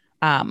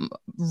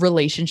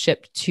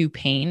relationship to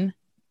pain,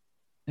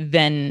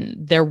 then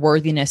their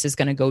worthiness is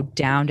going to go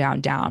down,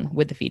 down, down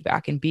with the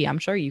feedback. And B, I'm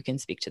sure you can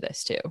speak to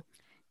this too.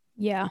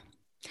 Yeah.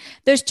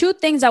 There's two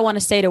things I want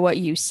to say to what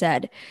you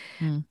said.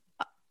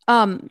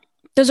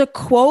 There's a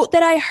quote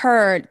that I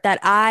heard that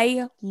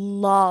I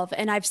love,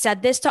 and I've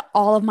said this to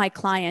all of my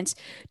clients.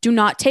 Do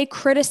not take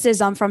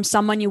criticism from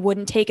someone you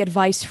wouldn't take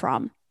advice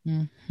from.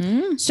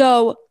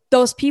 So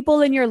those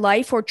people in your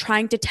life who are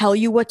trying to tell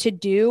you what to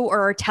do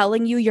or are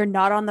telling you you're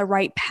not on the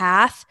right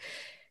path,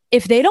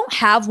 if they don't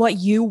have what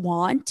you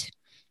want,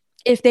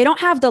 if they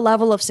don't have the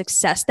level of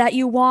success that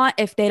you want,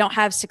 if they don't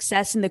have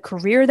success in the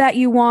career that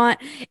you want,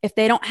 if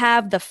they don't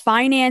have the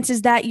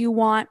finances that you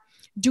want,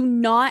 do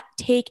not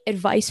take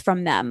advice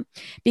from them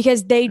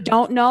because they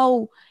don't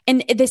know.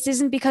 And this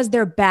isn't because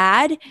they're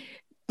bad.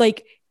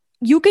 Like,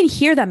 you can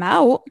hear them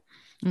out,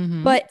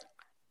 but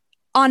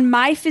on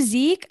my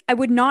physique, I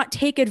would not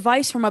take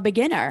advice from a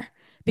beginner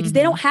because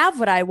they don't have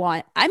what I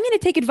want. I'm going to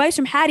take advice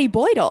from Hattie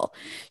Boydell.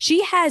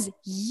 She has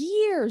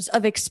years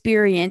of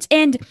experience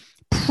and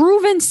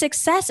proven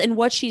success in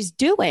what she's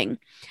doing.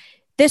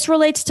 This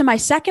relates to my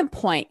second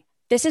point.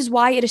 This is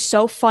why it is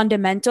so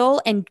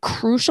fundamental and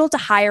crucial to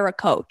hire a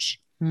coach.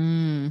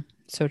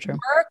 So true.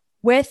 Work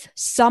with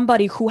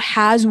somebody who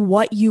has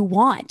what you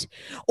want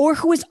or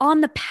who is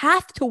on the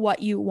path to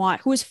what you want,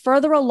 who is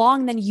further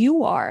along than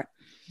you are.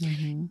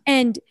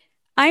 And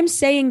I'm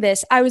saying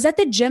this, I was at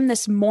the gym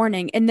this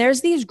morning and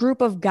there's these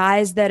group of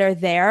guys that are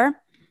there.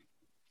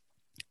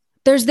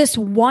 There's this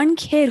one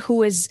kid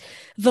who is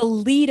the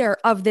leader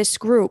of this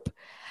group.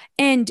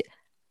 And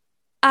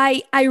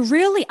I'm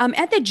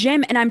at the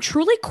gym and I'm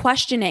truly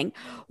questioning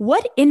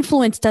what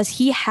influence does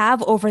he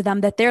have over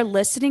them that they're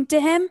listening to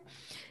him?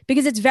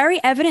 Because it's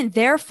very evident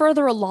they're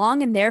further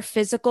along in their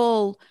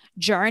physical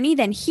journey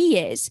than he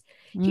is.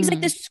 He's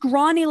like this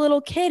scrawny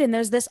little kid. And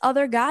there's this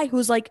other guy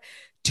who's like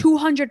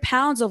 200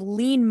 pounds of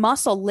lean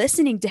muscle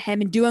listening to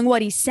him and doing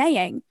what he's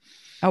saying.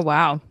 Oh,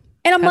 wow.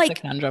 And That's a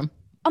conundrum.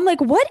 I'm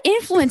like, what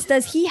influence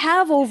does he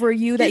have over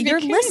you that you're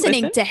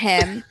listening to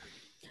him?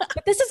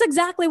 But this is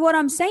exactly what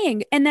I'm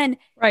saying. And then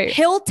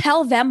he'll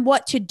tell them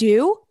what to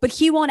do, but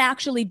he won't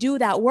actually do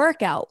that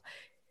workout.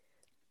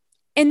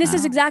 And this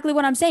is exactly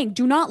what I'm saying.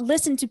 Do not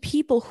listen to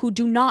people who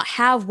do not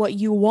have what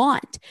you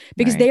want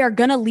because they are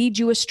going to lead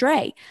you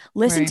astray.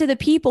 Listen to the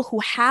people who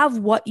have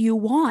what you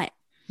want.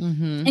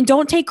 And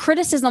don't take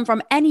criticism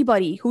from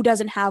anybody who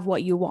doesn't have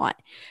what you want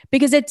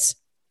because it's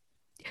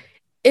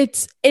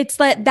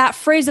like that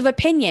phrase of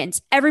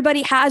opinions.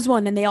 Everybody has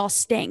one and they all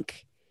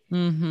stink. Or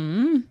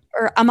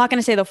I'm not going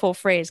to say the full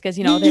phrase because,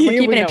 you know,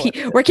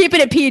 we're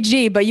keeping it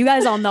PG, but you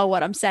guys all know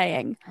what I'm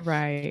saying.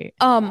 Right.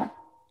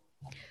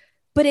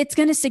 But it's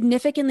going to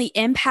significantly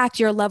impact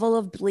your level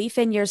of belief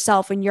in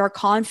yourself and your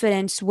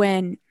confidence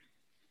when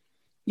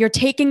you're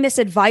taking this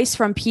advice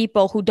from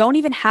people who don't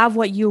even have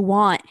what you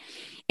want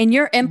and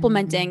you're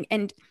implementing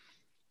and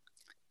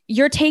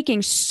you're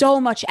taking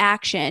so much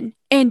action.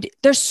 And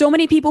there's so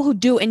many people who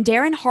do. And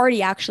Darren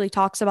Hardy actually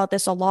talks about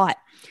this a lot.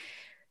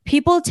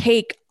 People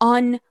take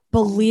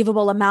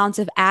unbelievable amounts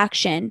of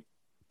action,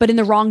 but in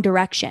the wrong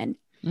direction.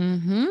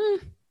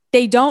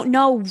 They don't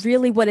know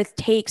really what it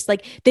takes.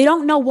 Like, they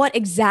don't know what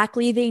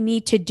exactly they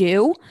need to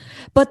do,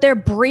 but they're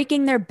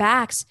breaking their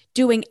backs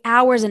doing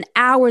hours and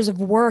hours of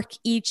work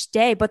each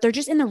day, but they're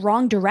just in the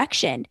wrong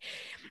direction.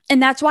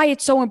 And that's why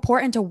it's so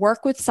important to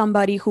work with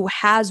somebody who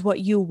has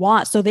what you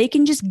want so they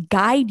can just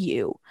guide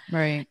you.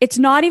 Right. It's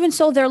not even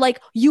so they're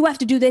like, you have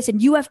to do this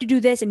and you have to do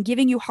this and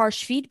giving you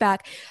harsh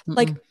feedback.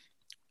 Like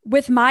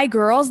with my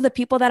girls, the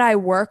people that I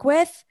work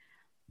with,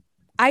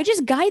 I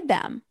just guide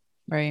them.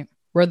 Right.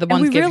 We're the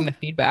ones giving the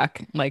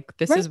feedback. Like,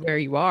 this is where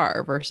you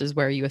are versus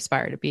where you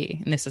aspire to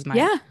be. And this is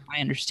my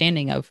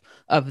understanding of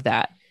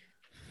that.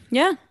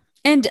 Yeah.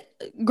 And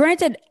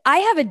granted, I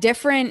have a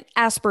different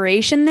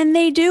aspiration than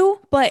they do,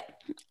 but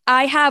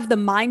I have the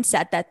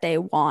mindset that they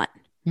want.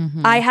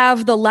 I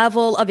have the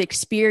level of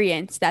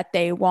experience that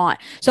they want.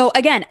 So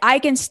again, I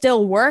can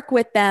still work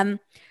with them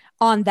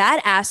on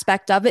that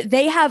aspect of it.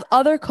 They have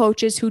other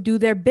coaches who do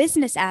their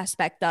business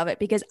aspect of it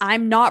because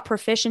I'm not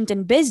proficient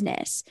in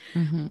business.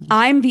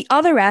 I'm the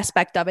other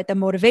aspect of it, the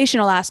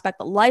motivational aspect,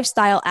 the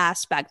lifestyle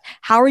aspect.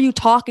 How are you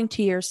talking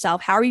to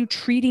yourself? How are you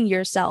treating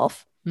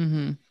yourself?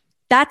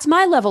 That's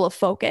my level of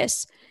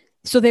focus.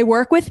 So they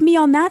work with me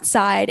on that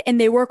side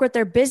and they work with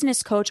their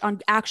business coach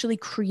on actually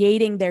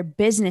creating their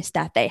business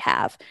that they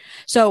have.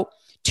 So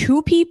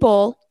 2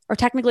 people, or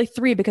technically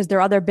 3 because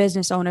their other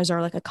business owners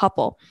are like a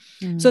couple.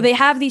 So they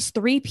have these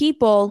 3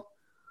 people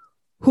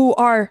who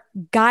are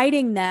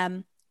guiding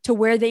them to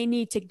where they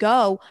need to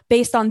go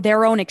based on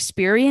their own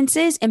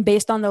experiences and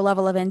based on their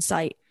level of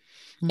insight.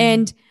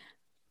 And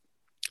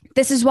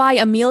this is why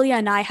Amelia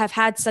and I have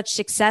had such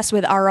success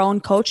with our own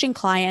coaching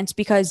clients,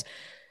 because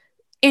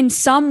in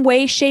some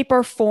way, shape,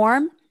 or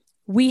form,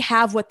 we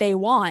have what they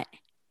want.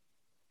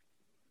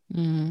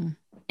 And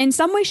in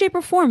some way, shape,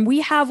 or form,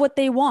 we have what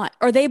they want,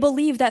 or they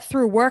believe that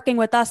through working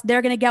with us,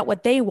 they're going to get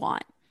what they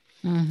want.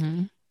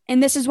 Mm-hmm.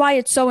 And this is why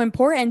it's so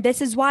important.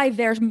 This is why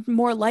they're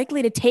more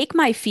likely to take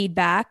my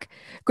feedback.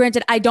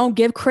 Granted, I don't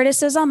give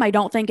criticism. I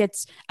don't think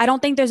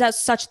there's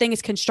such thing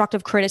as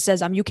constructive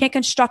criticism. You can't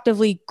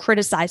constructively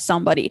criticize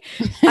somebody.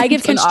 I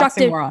give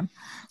constructive.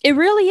 It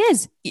really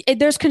is.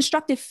 There's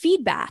constructive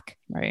feedback.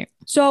 Right.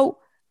 So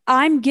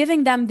I'm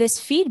giving them this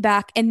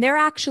feedback and they're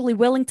actually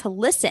willing to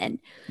listen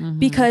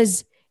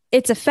because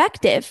it's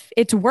effective.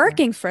 It's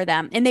working for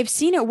them and they've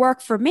seen it work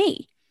for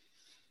me.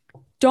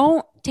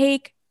 Don't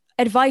take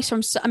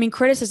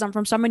criticism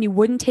from someone you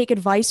wouldn't take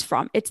advice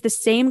from. It's the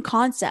same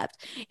concept,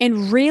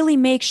 and really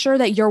make sure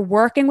that you're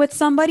working with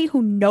somebody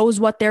who knows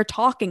what they're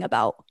talking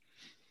about.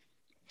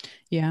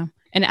 Yeah.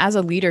 And as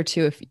a leader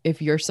too,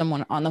 if you're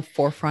someone on the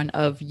forefront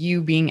of you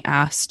being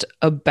asked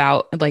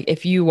about, like,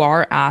 if you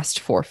are asked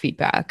for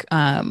feedback,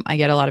 I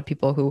get a lot of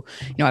people who,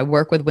 I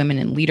work with women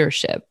in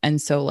leadership.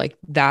 And so like,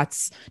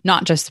 that's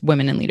not just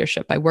women in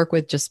leadership. I work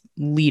with just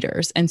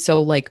leaders. And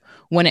so like,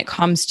 when it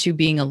comes to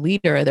being a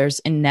leader, there's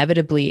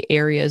inevitably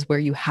areas where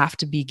you have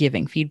to be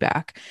giving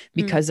feedback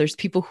because there's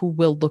people who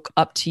will look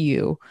up to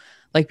you,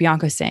 like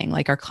Bianca's saying,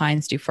 like our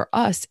clients do for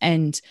us.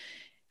 And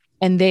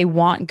they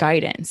want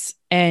guidance.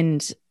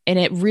 And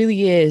it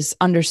really is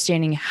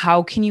understanding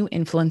how can you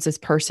influence this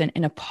person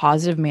in a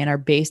positive manner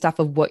based off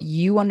of what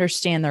you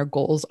understand their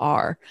goals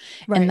are.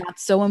 Right. And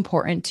that's so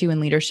important too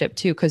in leadership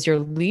too, because you're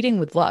leading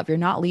with love. You're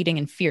not leading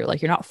in fear.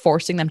 Like you're not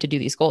forcing them to do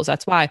these goals.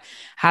 That's why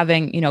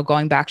having,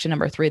 going back to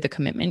number 3, the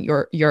commitment,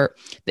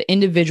 the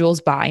individual's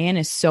buy-in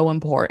is so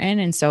important.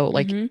 And so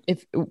like,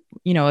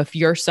 if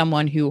you're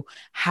someone who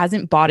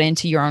hasn't bought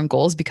into your own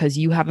goals because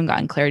you haven't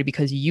gotten clarity,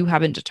 because you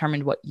haven't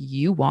determined what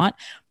you want,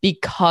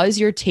 because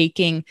you're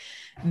taking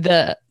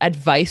the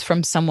advice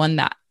from someone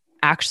that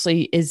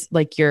actually is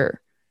like you're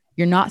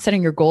not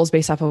setting your goals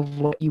based off of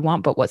what you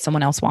want, but what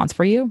someone else wants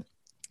for you.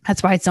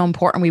 That's why it's so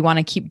important. We want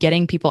to keep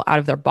getting people out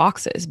of their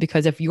boxes,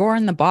 because if you're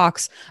in the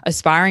box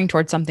aspiring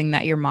towards something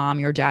that your mom,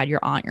 your dad,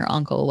 your aunt, your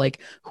uncle, like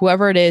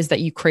whoever it is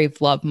that you crave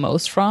love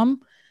most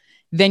from,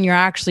 then you're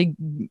actually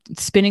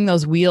spinning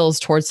those wheels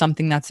towards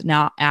something that's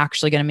not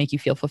actually going to make you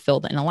feel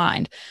fulfilled and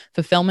aligned.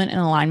 Fulfillment and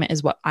alignment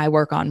is what I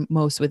work on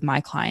most with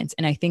my clients.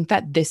 And I think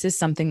that this is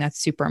something that's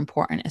super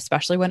important,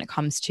 especially when it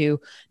comes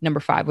to number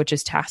 5, which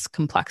is task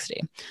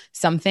complexity.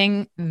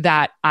 Something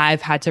that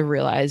I've had to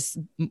realize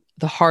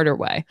the harder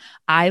way.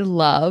 I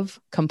love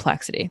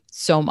complexity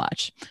so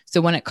much.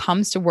 So when it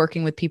comes to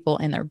working with people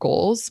and their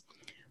goals,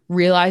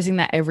 realizing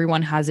that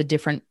everyone has a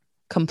different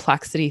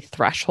complexity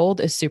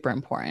threshold is super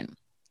important.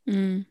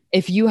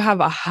 If you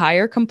have a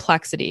higher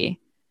complexity,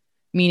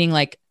 meaning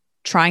like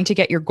trying to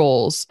get your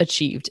goals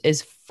achieved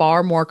is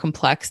far more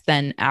complex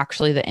than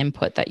actually the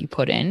input that you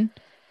put in,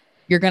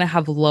 you're going to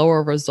have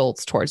lower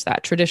results towards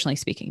that, traditionally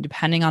speaking,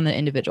 depending on the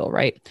individual,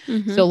 right?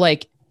 So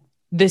like,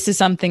 this is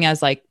something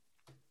as like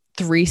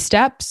 3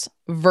 steps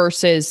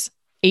versus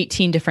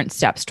 18 different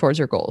steps towards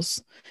your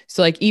goals.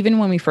 So like, even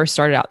when we first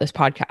started out this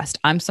podcast,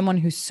 I'm someone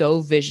who's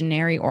so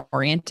visionary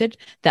oriented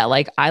that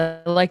like, I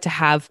like to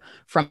have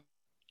from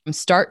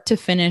start to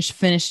finish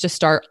to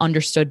start,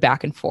 understood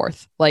back and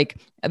forth. Like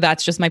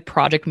that's just my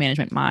project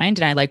management mind.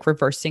 And I like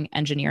reversing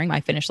engineering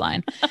my finish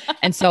line.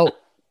 And so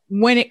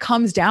when it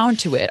comes down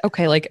to it,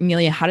 okay, like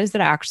Amelia, how does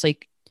that actually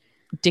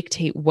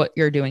dictate what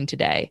you're doing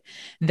today?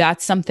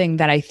 That's something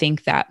that I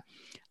think that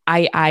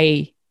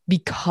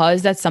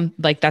because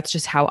that's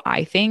just how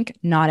I think.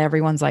 Not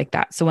everyone's like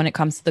that. So when it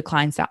comes to the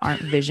clients that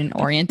aren't vision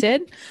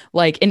oriented,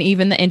 like, and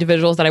even the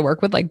individuals that I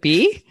work with, like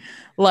B,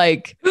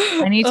 like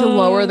I need to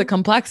lower the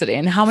complexity.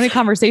 And how many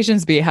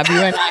conversations have you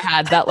and I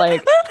had that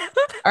like,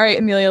 all right,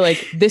 Amelia,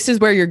 like this is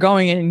where you're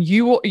going and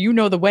you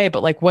know the way,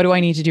 but like, what do I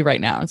need to do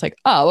right now? And it's like,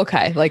 oh,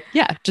 okay. Like,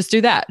 yeah, just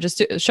do that. Just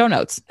do show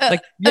notes.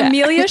 Like yeah.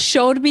 Amelia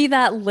showed me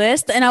that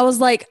list and I was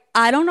like,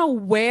 I don't know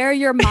where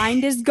your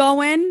mind is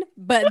going,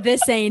 but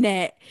this ain't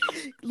it.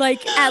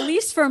 Like, at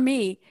least for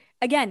me,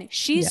 again,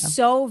 she's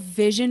so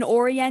vision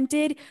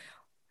oriented.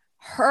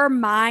 Her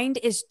mind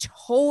is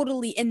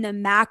totally in the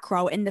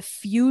macro, in the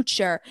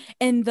future,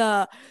 in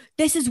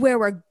this is where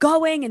we're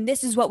going and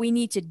this is what we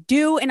need to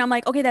do. And I'm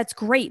like, okay, that's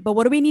great. But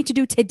what do we need to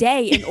do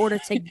today in order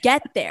to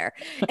get there?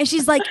 And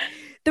she's like,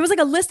 there was like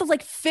a list of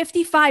like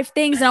 55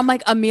 things. And I'm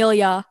like,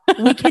 Amelia,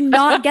 we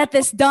cannot get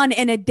this done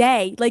in a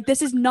day. Like,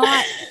 this is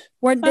not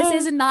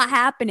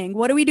happening.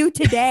 What do we do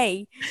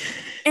today?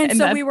 And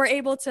so we were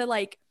able to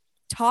like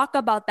talk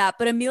about that.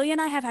 But Amelia and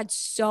I have had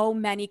so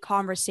many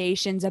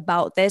conversations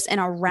about this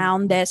and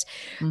around this.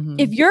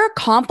 If you're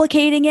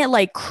complicating it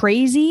like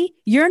crazy,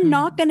 you're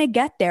not going to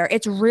get there.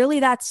 It's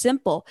really that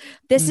simple.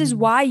 This is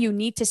why you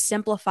need to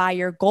simplify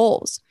your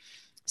goals.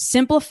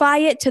 Simplify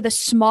it to the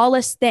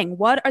smallest thing.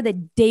 What are the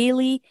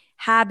daily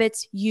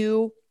habits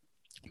you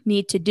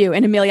need to do?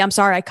 And Amelia, I'm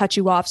sorry I cut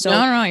you off. So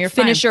no, you're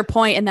finish fine. your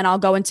point, and then I'll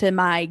go into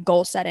my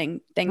goal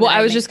setting thing. Well,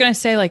 I was just going to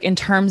say, like, in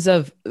terms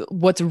of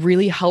what's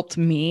really helped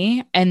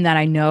me and that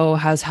I know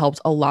has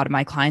helped a lot of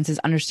my clients is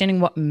understanding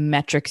what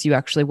metrics you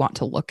actually want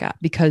to look at,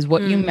 because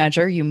what you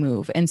measure, you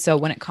move. And so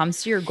when it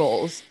comes to your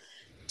goals,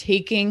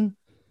 taking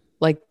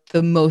like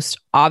the most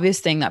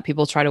obvious thing that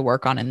people try to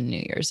work on in the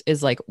New Year's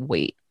is like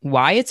weight.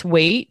 Why it's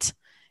weight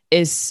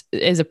is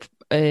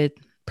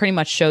pretty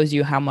much shows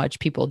you how much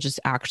people just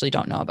actually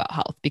don't know about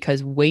health,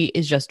 because weight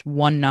is just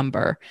one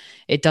number.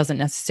 It doesn't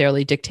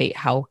necessarily dictate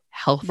how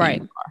healthy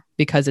you are,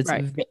 because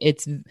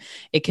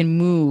it can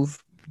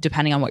move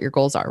depending on what your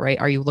goals are, right?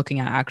 Are you looking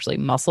at actually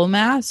muscle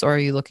mass, or are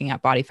you looking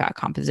at body fat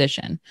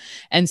composition?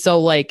 And so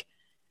like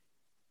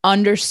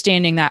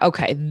understanding that,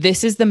 okay,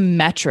 this is the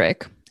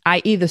metric,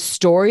 i.e. the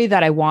story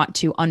that I want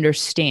to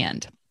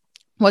understand.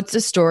 What's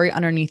the story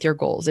underneath your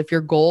goals? If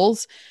your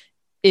goals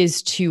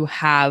is to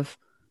have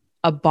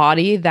a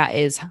body that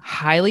is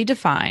highly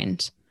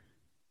defined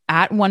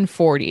at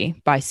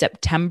 140 by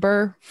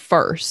September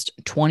 1st,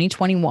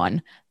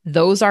 2021,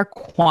 those are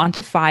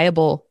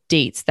quantifiable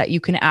dates that you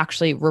can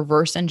actually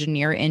reverse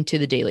engineer into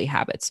the daily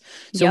habits.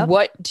 So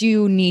what do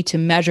you need to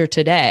measure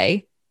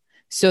today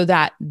so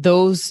that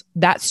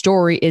that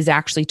story is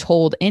actually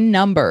told in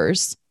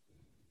numbers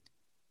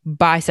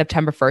by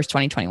September 1st,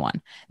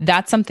 2021?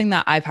 That's something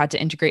that I've had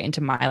to integrate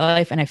into my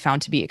life, and I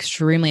found to be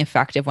extremely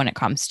effective when it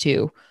comes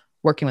to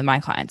working with my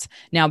clients.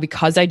 Now,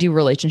 because I do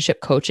relationship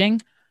coaching,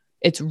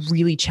 it's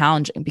really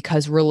challenging,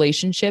 because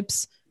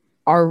relationships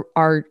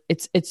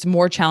it's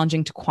more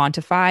challenging to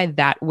quantify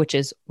that, which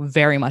is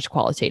very much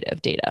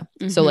qualitative data.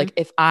 So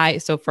like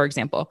for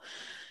example,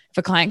 if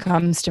a client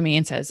comes to me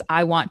and says,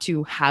 I want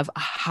to have a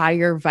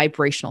higher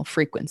vibrational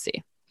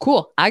frequency.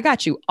 Cool. I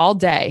got you all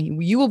day.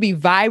 You will be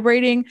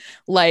vibrating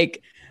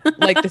like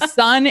the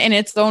sun in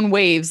its own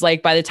waves.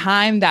 Like by the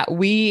time that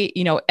we,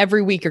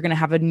 every week you're going to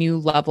have a new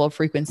level of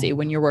frequency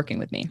when you're working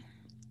with me.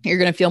 You're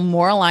going to feel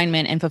more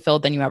alignment and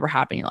fulfilled than you ever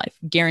have in your life.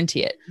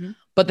 Guarantee it.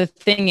 But the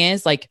thing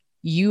is, like,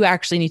 you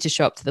actually need to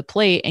show up to the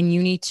plate, and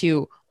you need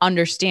to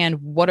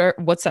understand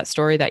what's that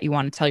story that you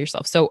want to tell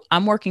yourself. So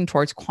I'm working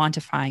towards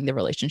quantifying the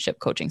relationship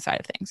coaching side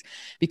of things,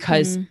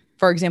 because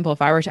for example,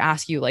 if I were to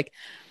ask you, like,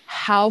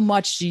 how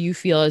much do you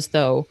feel as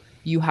though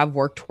you have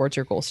worked towards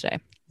your goals today?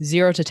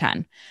 0 to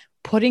 10.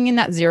 Putting in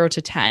that 0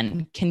 to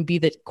 10 can be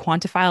the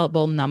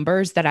quantifiable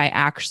numbers that I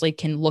actually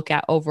can look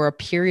at over a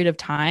period of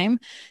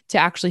time to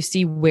actually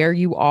see where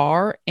you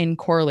are in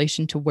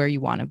correlation to where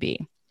you want to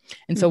be.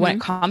 And so when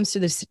it comes to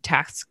this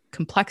task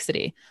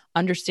complexity,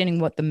 understanding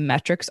what the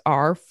metrics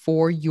are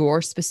for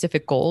your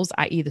specific goals,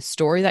 i.e. the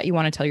story that you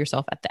want to tell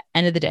yourself at the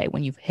end of the day,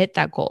 when you've hit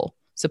that goal,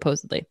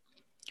 supposedly,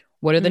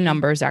 what are the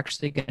numbers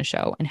actually going to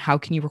show, and how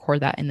can you record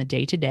that in the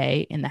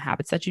day-to-day, in the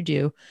habits that you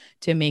do,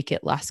 to make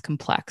it less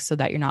complex, so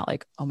that you're not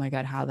like, oh my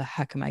God, how the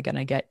heck am I going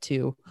to get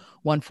to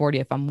 140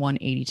 if I'm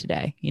 180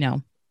 today?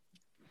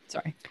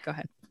 Sorry, go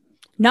ahead.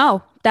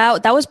 No,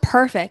 that was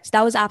perfect.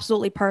 That was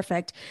absolutely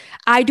perfect.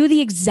 I do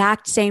the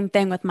exact same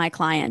thing with my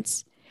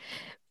clients.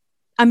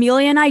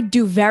 Amelia and I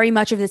do very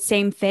much of the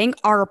same thing.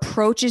 Our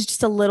approach is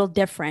just a little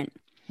different.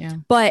 Yeah.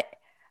 But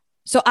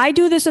so I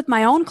do this with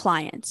my own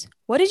clients.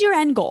 What is your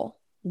end goal?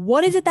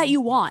 What is it that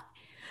you want?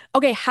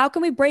 Okay, how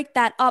can we break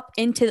that up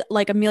into,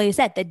 like Amelia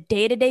said, the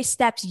day-to-day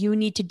steps you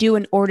need to do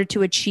in order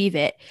to achieve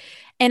it?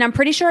 And I'm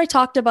pretty sure I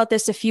talked about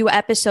this a few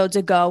episodes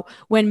ago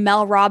when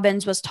Mel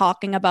Robbins was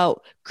talking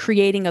about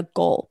creating a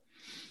goal.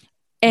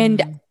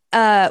 And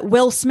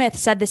Will Smith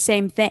said the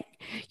same thing.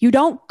 You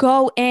don't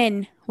go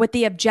in with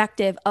the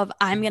objective of,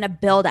 I'm going to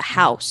build a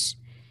house.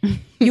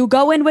 You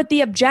go in with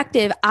the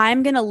objective,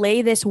 I'm going to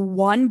lay this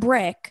one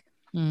brick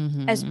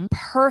as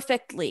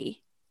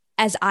perfectly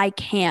as I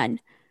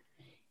can.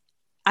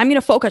 I'm going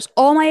to focus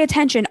all my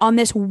attention on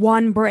this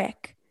one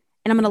brick,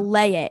 and I'm going to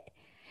lay it.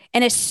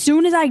 And as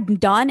soon as I'm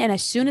done, and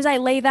as soon as I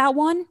lay that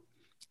one,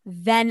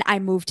 then I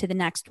move to the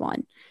next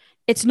one.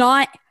 It's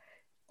not,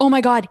 oh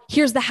my God,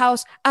 here's the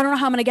house. I don't know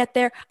how I'm going to get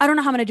there. I don't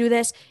know how I'm going to do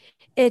this.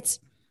 It's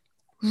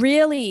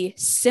really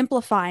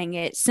simplifying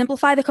it.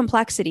 Simplify the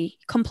complexity.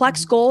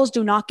 Complex goals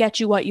do not get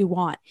you what you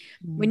want.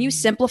 When you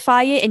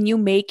simplify it and you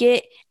make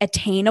it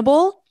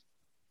attainable,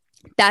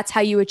 that's how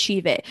you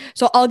achieve it.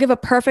 So I'll give a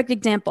perfect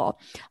example.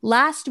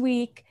 Last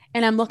week,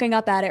 and I'm looking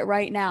up at it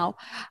right now,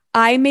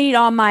 I made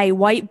on my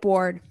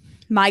whiteboard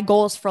my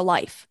goals for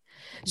life.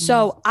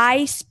 So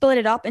I split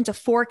it up into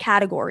 4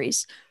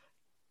 categories.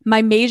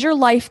 My major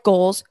life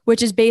goals,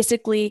 which is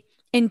basically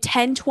in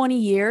 10, 20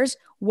 years,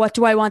 what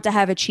do I want to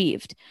have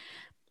achieved?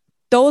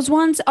 Those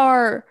ones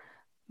are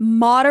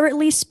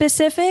moderately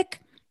specific.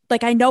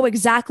 Like I know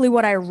exactly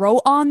what I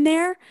wrote on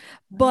there,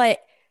 but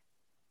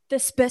the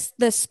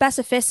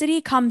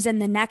specificity comes in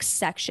the next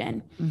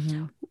section.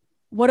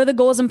 What are the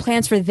goals and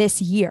plans for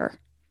this year?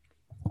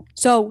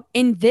 So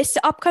in this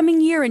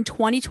upcoming year, in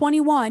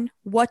 2021,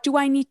 what do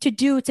I need to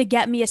do to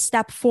get me a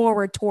step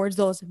forward towards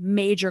those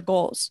major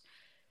goals?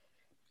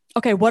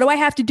 Okay, what do I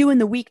have to do in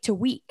the week to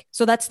week?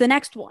 So that's the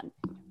next one.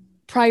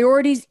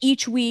 Priorities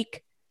each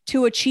week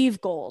to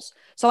achieve goals.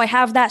 So I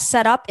have that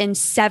set up in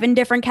 7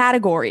 different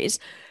categories: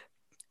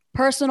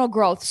 personal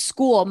growth,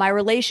 school, my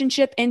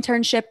relationship,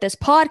 internship, this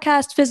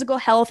podcast, physical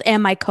health,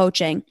 and my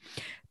coaching.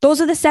 Those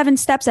are the 7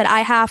 steps that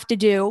I have to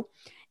do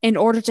in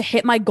order to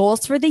hit my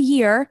goals for the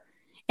year,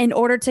 in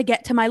order to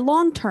get to my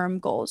long-term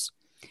goals.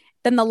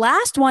 Then the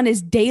last one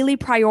is daily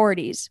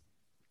priorities.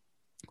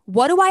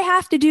 What do I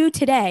have to do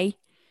today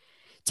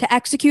to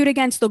execute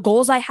against the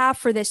goals I have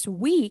for this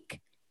week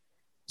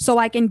so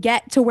I can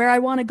get to where I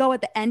want to go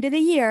at the end of the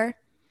year?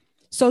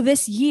 So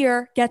this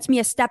year gets me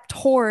a step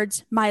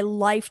towards my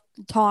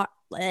lifelong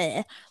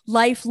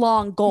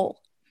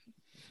goal.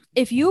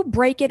 If you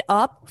break it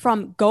up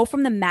go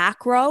from the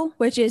macro,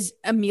 which is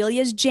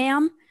Amelia's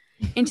jam,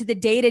 into the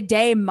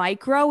day-to-day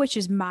micro, which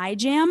is my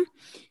jam,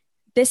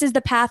 this is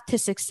the path to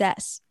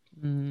success.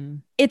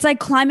 It's like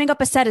climbing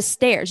up a set of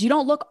stairs. You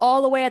don't look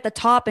all the way at the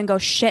top and go,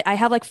 shit, I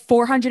have like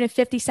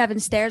 457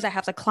 stairs I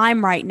have to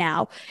climb right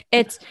now.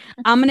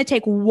 I'm going to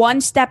take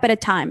one step at a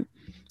time.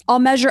 I'll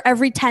measure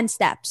every 10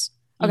 steps.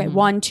 Okay,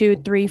 1, 2,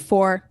 3,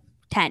 4,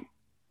 10.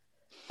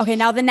 Okay,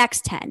 now the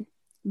next 10.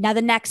 Now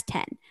the next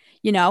 10.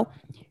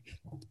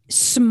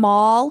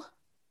 Small,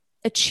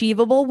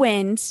 achievable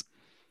wins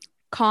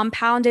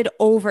compounded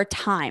over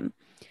time.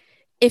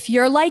 If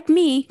you're like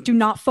me, do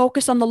not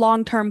focus on the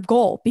long-term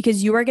goal,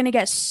 because you are going to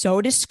get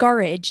so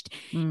discouraged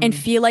and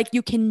feel like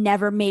you can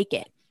never make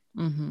it.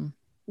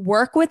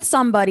 Work with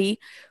somebody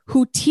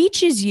who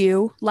teaches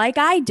you, like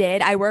I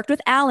did. I worked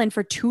with Alan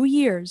for 2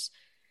 years.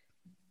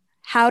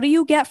 How do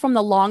you get from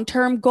the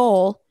long-term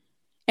goal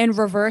and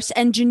reverse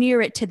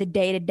engineer it to the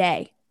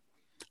day-to-day?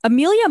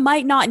 Amelia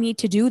might not need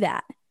to do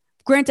that.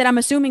 Granted, I'm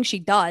assuming she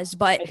does,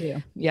 but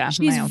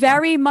she's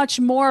very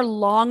much more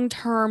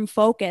long-term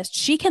focused.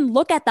 She can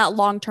look at that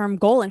long-term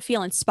goal and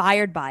feel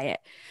inspired by it.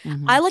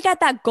 I look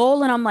at that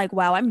goal and I'm like,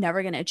 wow, I'm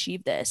never going to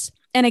achieve this.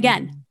 And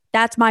again,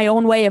 that's my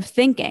own way of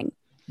thinking.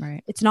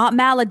 Right. It's not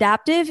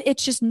maladaptive.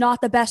 It's just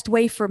not the best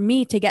way for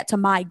me to get to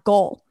my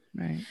goal.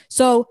 Right.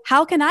 So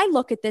how can I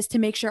look at this to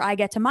make sure I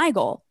get to my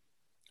goal?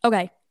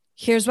 Okay,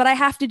 here's what I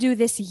have to do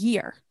this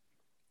year.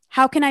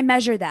 How can I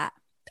measure that?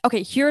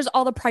 Okay, here's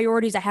all the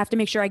priorities I have to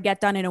make sure I get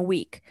done in a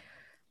week.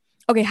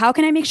 Okay, how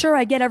can I make sure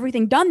I get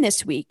everything done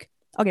this week?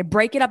 Okay,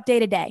 break it up day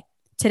to day.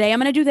 Today I'm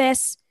going to do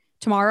this.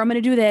 Tomorrow I'm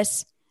going to do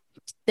this.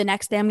 The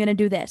next day I'm going to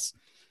do this.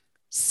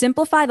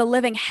 Simplify the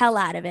living hell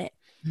out of it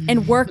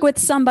and work with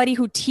somebody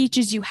who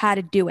teaches you how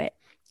to do it.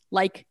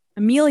 Like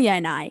Amelia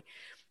and I.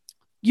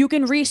 You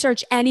can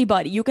research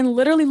anybody. You can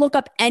literally look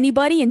up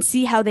anybody and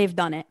see how they've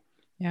done it.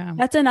 Yeah.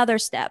 That's another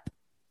step.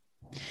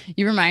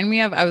 You remind me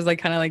of, I was like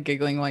kind of like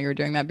giggling while you were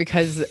doing that,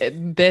 because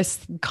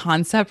this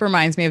concept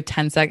reminds me of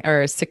 10 second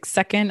or 6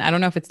 second. I don't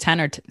know if it's 10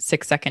 or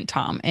 6 second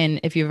Tom. And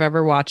if you've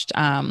ever watched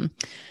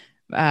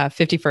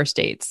 50 First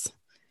Dates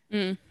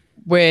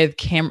with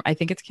I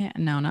think it's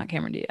not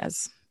Cameron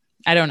Diaz.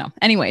 I don't know.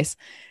 Anyways,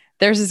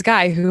 there's this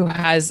guy who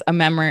has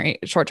a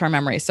short-term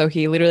memory. So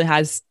he literally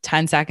has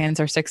 10 seconds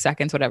or 6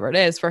 seconds, whatever it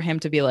is, for him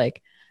to be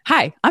like,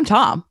 hi, I'm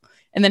Tom.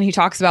 And then he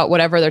talks about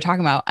whatever they're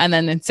talking about. And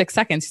then in 6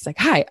 seconds, he's like,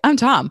 hi, I'm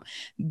Tom.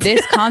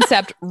 This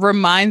concept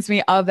reminds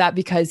me of that,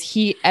 because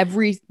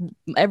every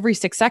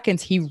 6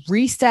 seconds, he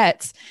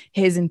resets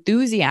his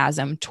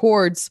enthusiasm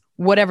towards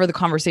whatever the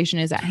conversation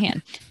is at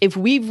hand. If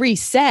we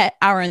reset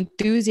our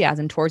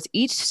enthusiasm towards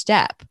each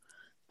step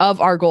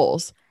of our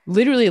goals,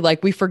 literally,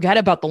 like, we forget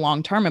about the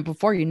long term. And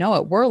before you know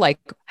it, we're like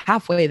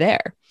halfway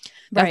there.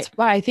 That's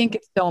why I think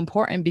it's so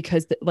important,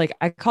 because like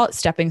I call it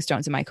stepping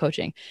stones in my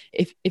coaching.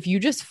 If you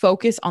just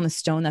focus on the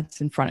stone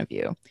that's in front of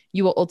you,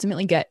 you will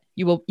ultimately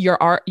you're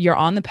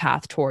on the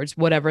path towards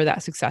whatever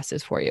that success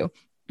is for you.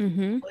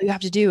 All you have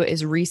to do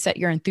is reset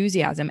your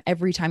enthusiasm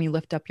every time you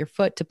lift up your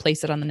foot to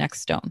place it on the next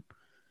stone.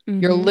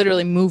 You're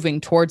literally moving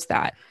towards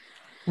that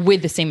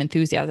with the same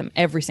enthusiasm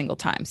every single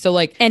time. So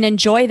and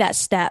enjoy that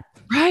step.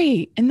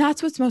 Right. And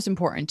that's what's most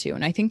important too.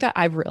 And I think that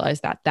I've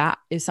realized that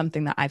is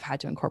something that I've had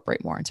to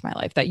incorporate more into my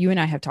life, that you and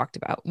I have talked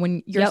about.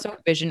 When you're so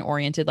vision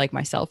oriented like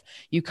myself,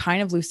 you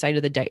kind of lose sight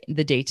of the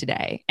day to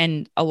day,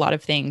 and a lot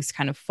of things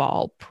kind of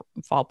fall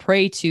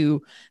prey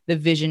to the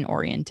vision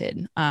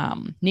oriented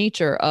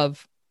nature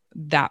of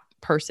that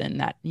person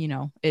that,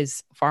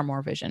 is far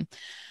more vision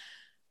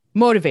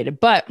motivated.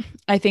 But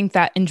I think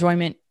that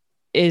enjoyment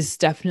is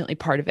definitely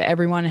part of it.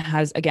 Everyone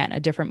has, again, a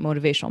different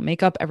motivational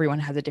makeup. Everyone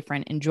has a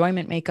different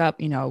enjoyment makeup,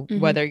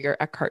 whether you're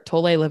Eckhart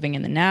Tolle living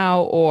in the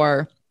now,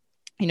 or,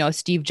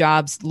 Steve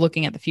Jobs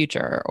looking at the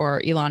future,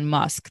 or Elon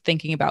Musk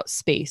thinking about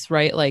space,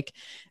 right? Like,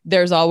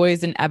 there's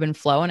always an ebb and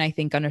flow. And I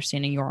think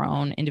understanding your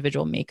own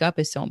individual makeup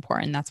is so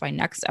important. That's why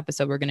next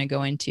episode, we're going to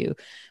go into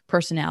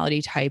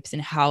personality types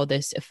and how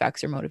this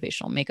affects your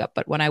motivational makeup.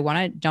 But what I want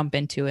to jump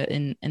into it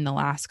in the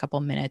last couple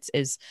of minutes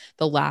is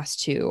the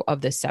last 2 of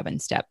the 7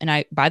 step. And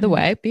I, by the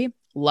way,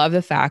 love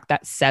the fact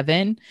that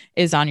 7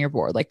 is on your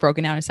board, like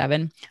broken down to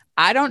 7.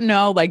 I don't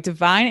know, like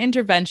divine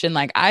intervention.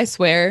 Like, I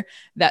swear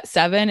that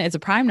 7 is a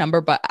prime number,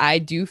 but I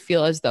do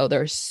feel as though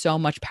there's so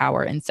much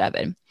power in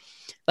 7.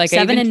 Like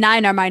 7 and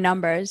 9 are my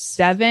numbers.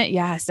 7.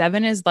 Yeah.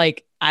 7 is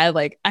like,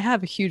 I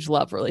have a huge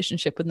love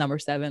relationship with number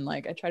 7.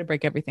 Like I try to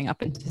break everything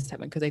up into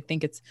 7 because I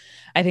think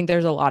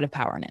there's a lot of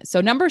power in it.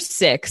 So number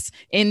 6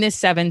 in this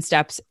 7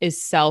 steps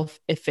is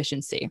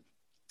self-efficiency.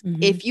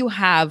 If you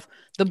have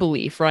the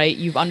belief, right,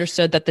 you've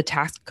understood that the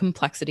task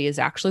complexity is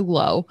actually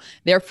low.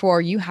 Therefore,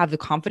 you have the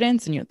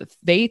confidence and you have the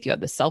faith, you have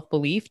the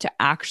self-belief to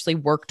actually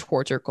work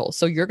towards your goal.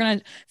 So you're going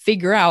to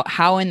figure out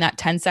how in that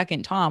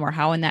 10-second Tom, or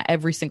how in that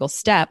every single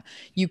step,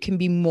 you can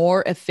be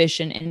more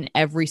efficient in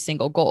every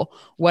single goal.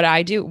 What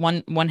I do,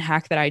 one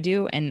hack that I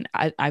do, and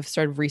I've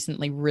started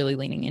recently really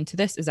leaning into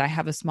this, is I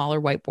have a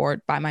smaller whiteboard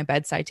by my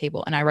bedside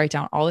table and I write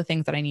down all the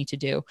things that I need to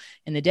do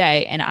in the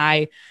day. And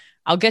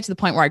I'll get to the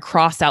point where I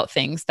cross out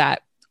things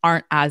that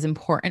aren't as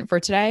important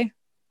for today,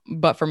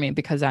 but for me,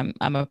 because I'm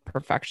a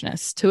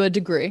perfectionist to a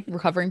degree,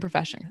 recovering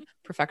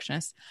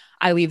perfectionist,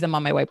 I leave them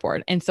on my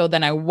whiteboard. And so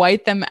then I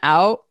white them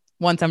out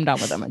once I'm done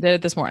with them. I did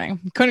it this morning.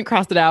 Couldn't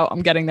cross it out.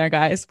 I'm getting there,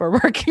 guys. We're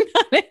working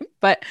on it,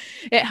 but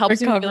it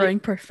helps. Recovering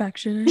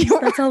perfectionist.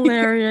 That's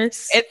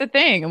hilarious. It's a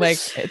thing. Like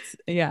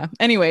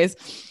anyways,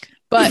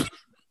 but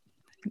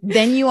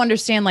then you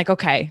understand like,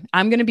 okay,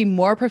 I'm going to be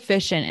more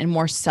proficient and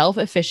more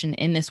self-efficient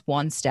in this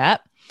one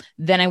step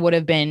than I would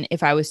have been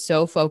if I was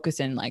so focused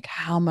in like,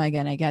 how am I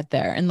going to get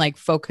there? And like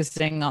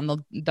focusing on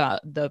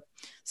the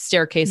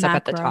staircase up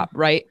at the top,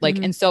 right? Like,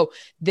 and so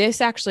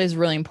this actually is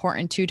really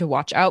important too, to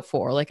watch out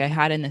for, like I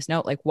had in this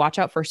note, like watch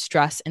out for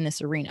stress in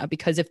this arena,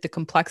 because if the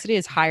complexity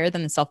is higher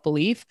than the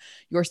self-belief,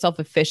 your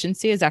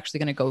self-efficiency is actually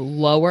going to go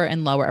lower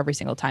and lower every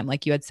single time.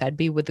 Like you had said,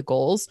 B, with the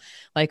goals,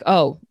 like,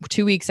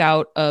 2 weeks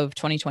out of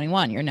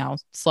 2021, you're now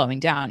slowing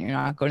down. You're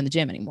not going to the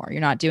gym anymore. You're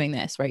not doing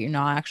this, right? You're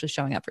not actually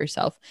showing up for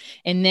yourself.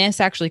 And this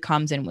actually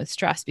comes in with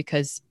stress,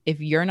 because if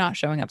you're not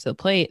showing up to the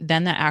plate,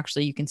 then that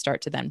actually, you can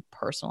start to then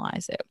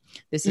personalize it.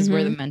 This is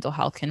where the mental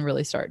health can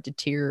really start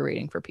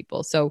deteriorating for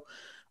people. So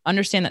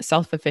understand that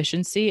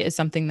self-efficiency is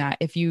something that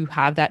if you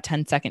have that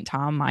 10-second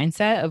Tom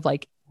mindset of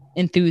like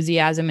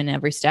enthusiasm in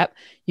every step,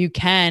 you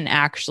can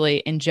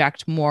actually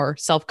inject more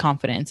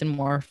self-confidence and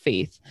more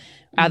faith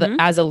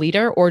as a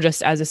leader, or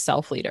just as a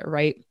self-leader,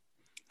 right?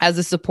 As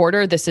a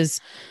supporter, this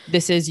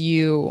is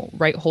you,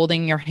 right?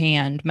 Holding your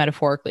hand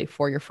metaphorically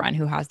for your friend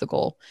who has the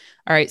goal.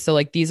 All right. So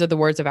like, these are the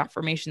words of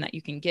affirmation that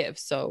you can give.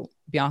 So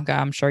Bianca,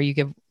 I'm sure you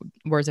give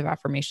words of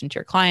affirmation to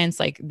your clients.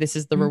 Like this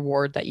is the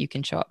reward that you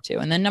can show up to.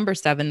 And then number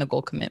 7, the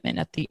goal commitment.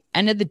 At the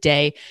end of the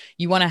day,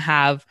 you want to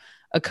have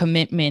a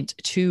commitment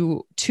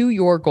to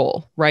your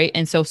goal, right?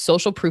 And so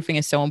social proofing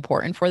is so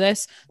important for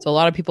this. So a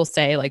lot of people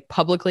say like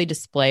publicly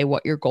display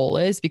what your goal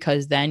is,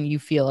 because then you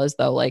feel as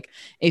though like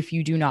if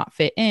you do not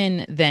fit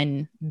in,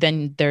 then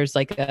there's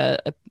like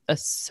a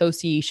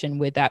association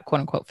with that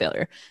quote unquote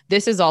failure.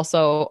 This is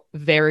also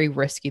very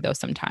risky though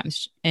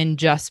sometimes. And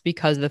just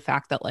because of the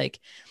fact that like,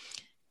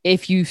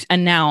 if you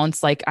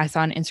announce, like I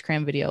saw an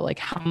Instagram video, like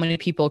how many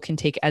people can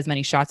take as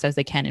many shots as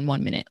they can in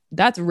 1 minute,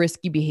 that's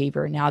risky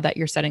behavior now that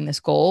you're setting this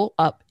goal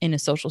up in a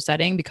social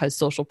setting, because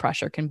social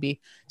pressure can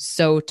be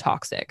so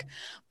toxic.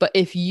 But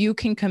if you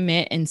can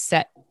commit and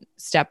set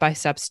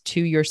step-by-steps to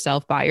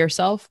yourself by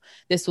yourself,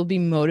 this will be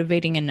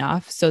motivating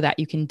enough so that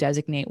you can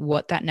designate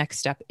what that next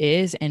step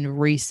is and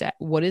reset.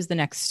 What is the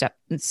next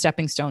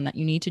stepping stone that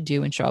you need to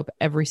do and show up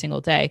every single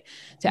day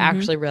to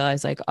actually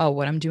realize like, oh,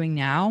 what I'm doing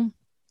now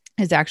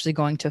is actually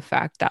going to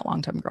affect that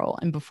long-term goal.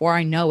 And before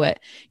I know it,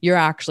 you're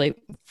actually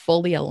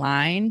fully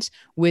aligned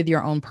with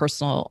your own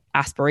personal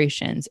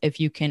aspirations. If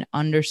you can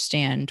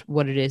understand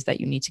what it is that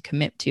you need to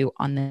commit to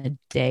on the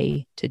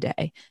day to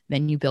day,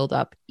 then you build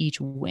up each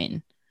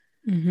win.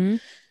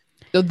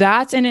 So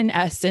that's in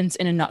essence,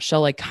 in a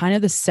nutshell, like kind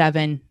of the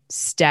 7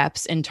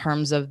 steps in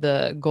terms of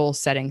the goal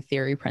setting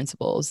theory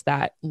principles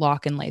that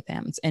Locke and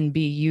Latham's, and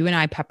B, you and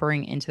I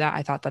peppering into that.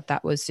 I thought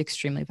that was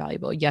extremely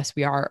valuable. Yes,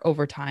 we are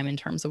over time in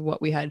terms of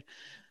what we had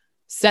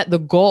set the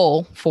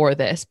goal for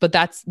this, but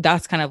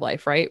that's kind of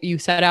life, right? You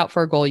set out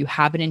for a goal, you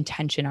have an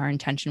intention. Our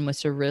intention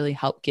was to really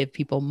help give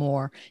people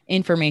more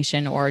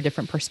information or a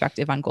different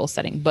perspective on goal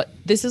setting. But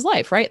this is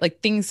life, right?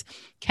 Like things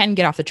can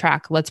get off the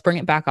track. Let's bring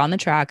it back on the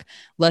track.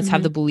 Let's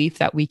have the belief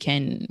that we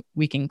can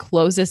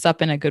close this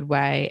up in a good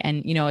way.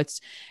 And it's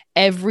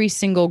every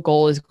single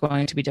goal is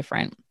going to be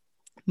different.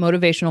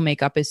 Motivational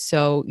makeup is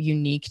so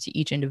unique to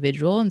each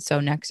individual. And so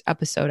next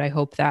episode, I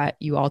hope that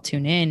you all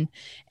tune in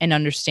and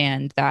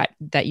understand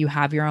that you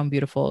have your own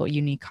beautiful,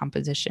 unique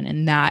composition,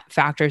 and that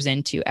factors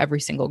into every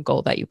single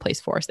goal that you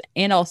place forth.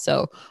 And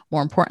also,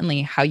 more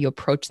importantly, how you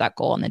approach that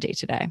goal in the day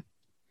to day.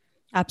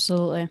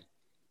 Absolutely.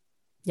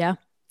 Yeah.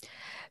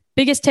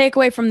 Biggest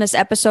takeaway from this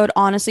episode,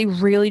 honestly,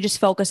 really just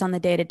focus on the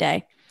day to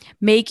day.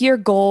 Make your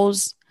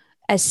goals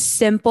as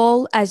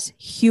simple as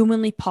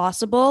humanly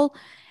possible.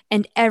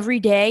 And every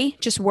day,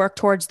 just work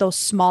towards those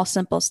small,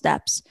 simple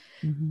steps.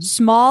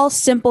 Small,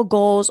 simple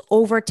goals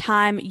over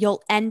time,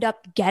 you'll end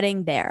up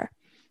getting there.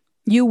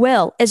 You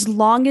will. As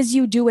long as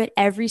you do it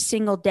every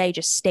single day,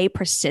 just stay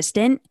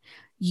persistent,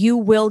 you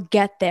will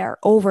get there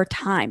over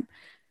time.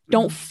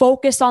 Don't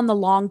focus on the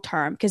long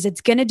term, because it's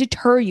going to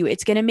deter you.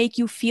 It's going to make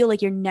you feel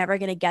like you're never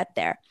going to get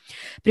there.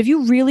 But if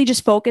you really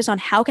just focus on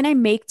how can I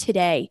make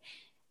today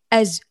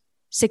as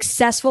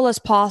successful as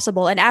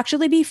possible and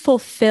actually be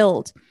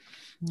fulfilled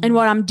in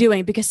what I'm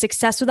doing, because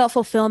success without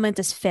fulfillment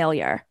is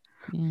failure.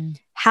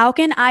 How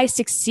can I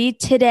succeed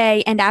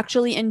today and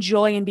actually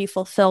enjoy and be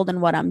fulfilled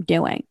in what I'm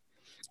doing?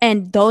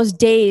 And those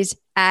days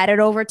added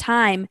over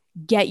time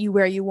get you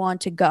where you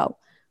want to go.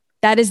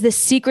 That is the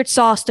secret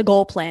sauce to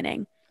goal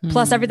planning,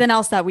 plus everything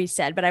else that we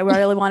said. But I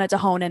really wanted to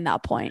hone in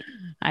that point.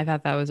 I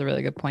thought that was a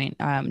really good point.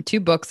 2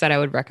 books that I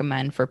would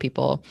recommend for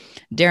people.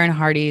 Darren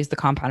Hardy's The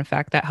Compound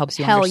Effect, that helps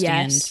you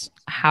understand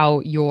how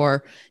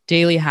your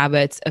daily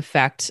habits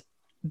affect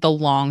the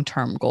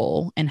long-term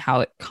goal and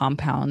how it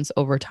compounds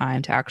over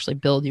time to actually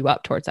build you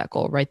up towards that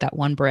goal, right? That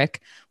one brick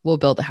will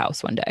build a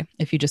house one day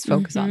if you just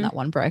focus on that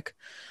one brick.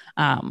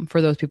 For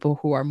those people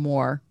who are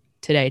more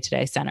today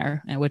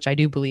center, and which I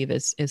do believe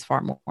is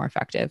far more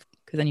effective,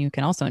 because then you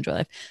can also enjoy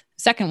life.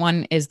 The second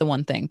one is The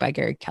One Thing by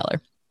Gary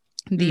Keller,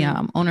 the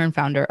owner and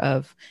founder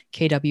of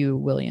KW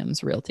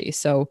Williams Realty.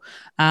 So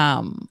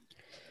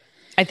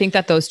I think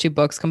that those 2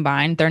 books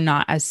combined, they're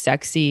not as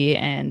sexy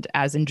and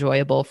as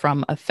enjoyable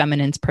from a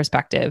feminine's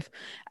perspective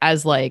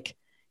as like,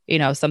 you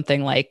know,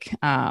 something like,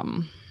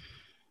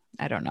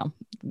 I don't know,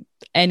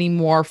 any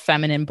more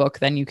feminine book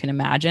than you can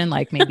imagine,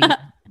 like maybe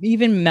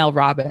even Mel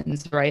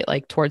Robbins, right?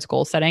 Like towards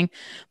goal setting.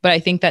 But I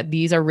think that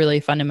these are really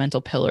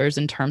fundamental pillars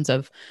in terms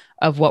of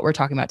what we're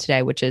talking about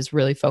today, which is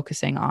really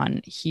focusing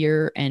on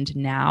here and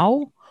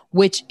now,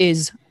 which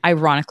is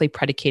ironically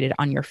predicated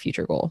on your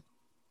future goal.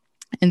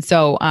 And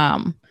so,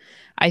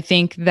 I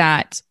think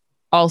that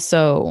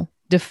also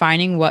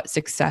defining what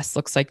success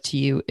looks like to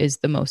you is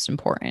the most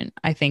important.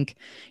 I think,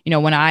 you know,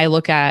 when I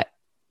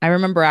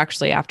remember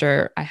actually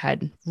after I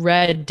had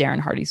read Darren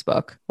Hardy's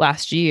book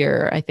last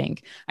year, I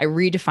think I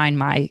redefined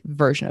my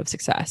version of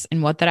success,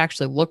 and what that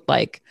actually looked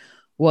like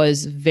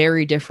was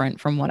very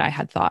different from what I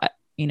had thought.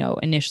 You know,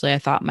 initially I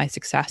thought my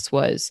success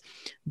was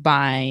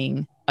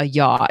buying a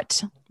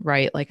yacht,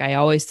 right? Like I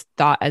always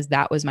thought as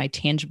that was my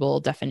tangible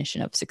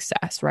definition of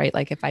success, right?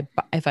 Like if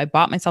I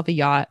bought myself a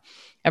yacht,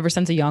 ever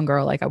since a young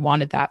girl, like I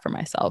wanted that for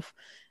myself.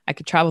 I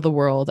could travel the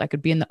world, I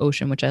could be in the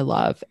ocean, which I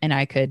love, and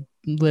I could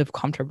live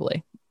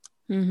comfortably.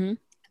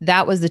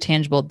 That was the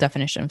tangible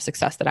definition of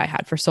success that I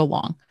had for so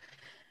long.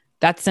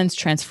 That's since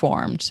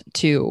transformed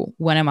to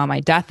when I'm on my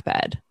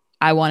deathbed,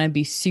 I want to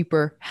be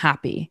super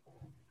happy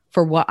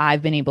for what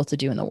I've been able to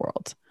do in the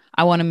world.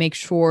 I want to make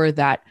sure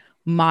that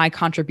my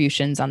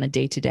contributions on the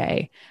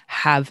day-to-day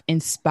have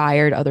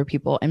inspired other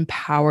people,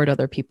 empowered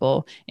other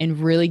people, and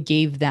really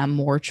gave them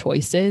more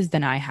choices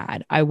than I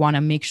had. I want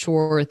to make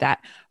sure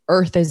that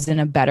Earth is in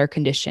a better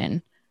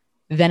condition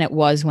than it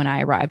was when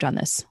I arrived on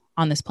this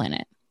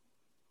planet.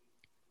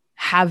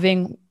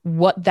 Having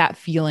what that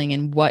feeling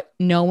and what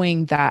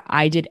knowing that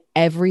I did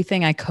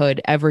everything I could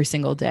every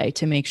single day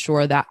to make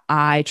sure that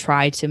I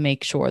tried to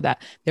make sure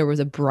that there was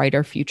a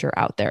brighter future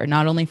out there,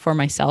 not only for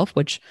myself,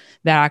 which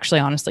that actually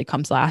honestly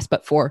comes last,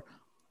 but for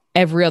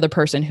every other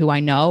person who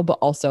I know, but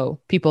also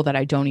people that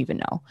I don't even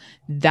know.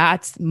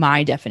 That's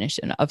my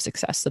definition of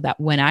success. So that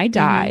when I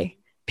die,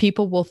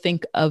 people will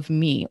think of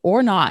me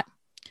or not.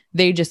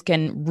 They just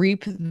can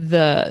reap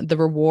the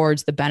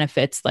rewards, the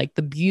benefits, like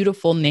the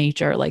beautiful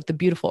nature, like the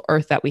beautiful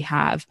earth that we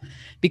have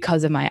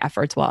because of my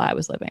efforts while I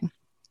was living.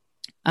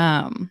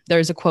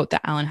 There's a quote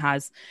that Alan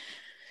has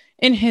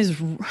in his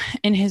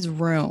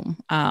room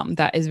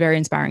that is very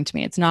inspiring to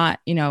me. It's not,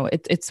 you know,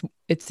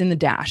 it's in the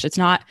dash. It's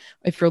not,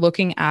 if you're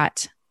looking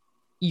at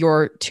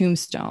your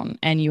tombstone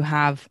and you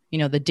have, you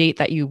know, the date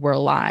that you were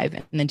alive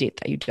and the date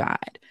that you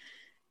died,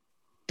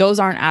 those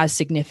aren't as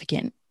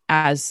significant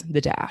as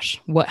the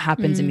dash, what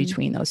happens in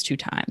between those 2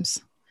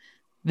 times.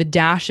 The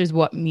dash is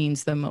what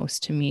means the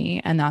most to me.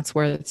 And that's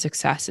where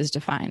success is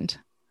defined,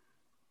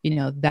 you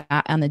know,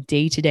 that on the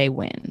day-to-day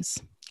wins.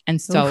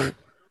 And so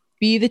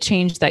be the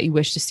change that you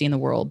wish to see in the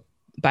world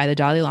by the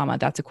Dalai Lama.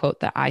 That's a quote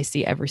that I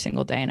see every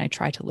single day and I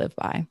try to live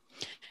by.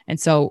 And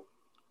so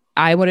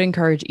I would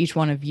encourage each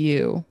one of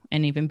you,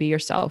 and even be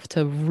yourself,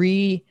 to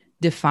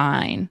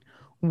redefine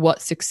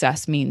what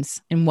success means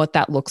and what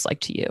that looks like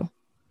to you.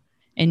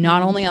 And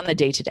not only on the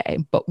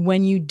day-to-day, but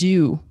when you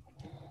do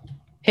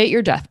hit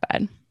your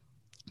deathbed,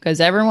 because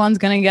everyone's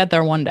going to get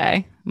there one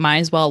day, might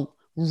as well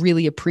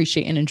really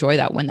appreciate and enjoy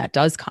that when that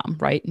does come,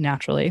 right?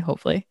 Naturally,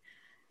 hopefully.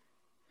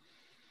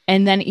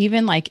 And then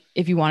even like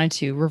if you wanted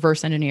to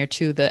reverse engineer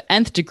to the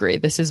nth degree,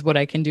 this is what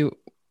I can do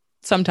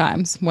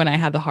sometimes when I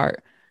have the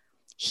heart.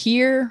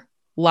 Here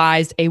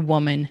lies a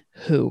woman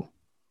who.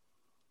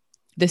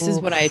 This is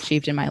what I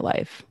achieved in my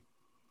life.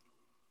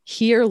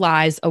 Here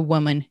lies a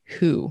woman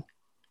who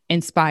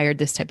inspired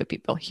this type of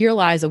people. Here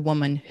lies a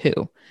woman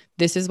who.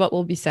 This is what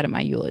will be said at my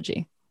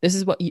eulogy. This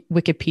is what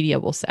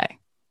Wikipedia will say.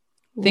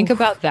 Think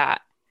about that.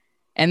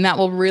 And that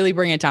will really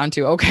bring it down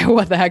to, okay,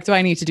 what the heck do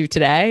I need to do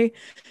today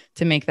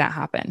to make that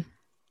happen?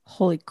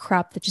 Holy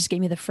crap. That just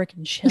gave me the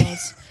freaking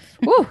chills.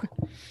 Woo.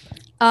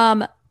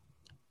 I'm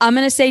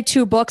going to say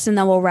 2 books and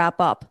then we'll wrap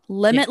up.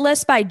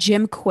 Limitless by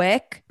Jim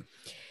Quick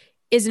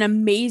is an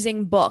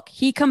amazing book.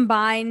 He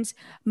combines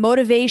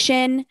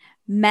motivation,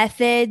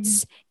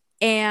 methods,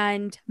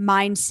 and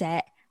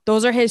mindset.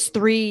 Those are his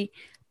 3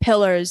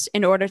 pillars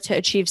in order to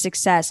achieve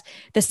success.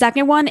 The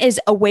second one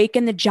is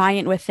Awaken the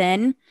Giant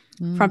Within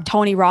from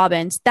Tony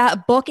Robbins.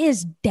 That book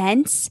is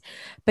dense,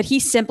 but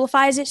he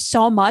simplifies it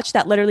so much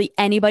that literally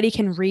anybody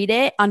can read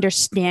it,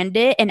 understand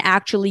it, and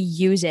actually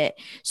use it.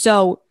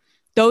 So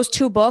those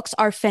two books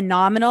are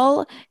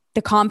phenomenal.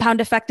 The Compound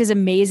Effect is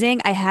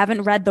amazing. I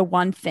haven't read The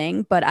One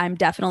Thing, but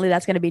that's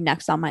going to be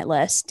next on my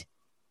list.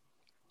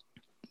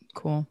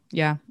 Cool.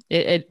 Yeah.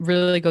 It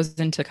really goes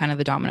into kind of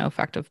the domino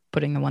effect of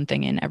putting the one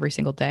thing in every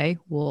single day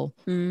will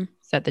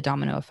set the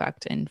domino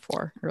effect in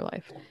for your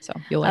life. So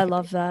you'll like I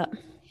love that.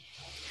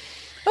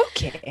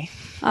 Okay.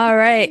 All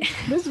right.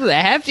 This was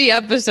a hefty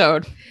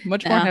episode,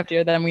 much more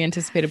heftier than we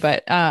anticipated.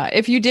 But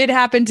if you did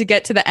happen to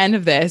get to the end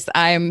of this,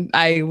 I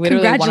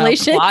literally want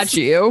to applaud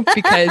you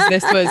because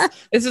this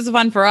was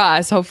fun for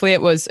us. Hopefully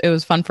it was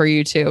fun for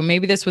you too.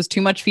 Maybe this was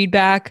too much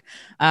feedback.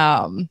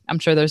 I'm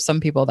sure there's some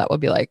people that would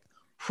be like,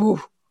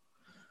 whew,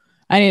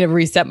 I need to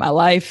reset my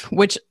life,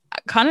 which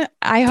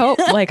I hope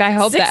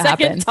that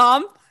happens.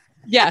 Tom.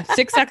 Yeah,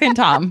 6 second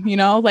Tom. You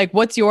know, like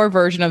what's your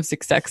version of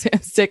 6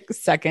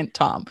 second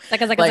Tom?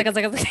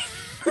 Second.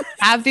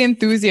 Have the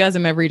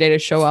enthusiasm every day to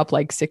show up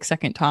like 6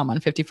 second Tom on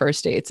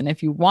 51st Dates. And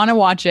if you want to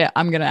watch it,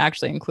 I'm gonna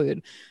actually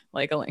include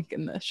like a link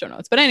in the show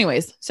notes. But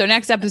anyways, so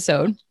next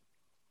episode,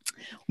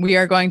 we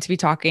are going to be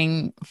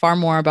talking far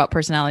more about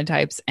personality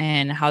types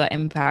and how that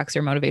impacts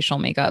your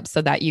motivational makeup,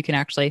 so that you can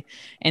actually,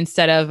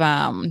 instead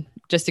of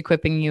just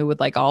equipping you with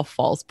like all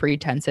false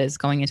pretenses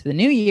going into the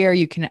new year,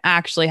 you can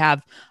actually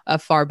have a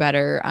far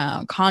better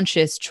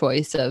conscious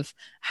choice of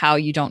how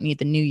you don't need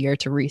the new year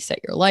to reset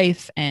your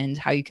life, and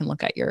how you can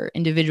look at your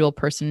individual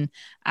person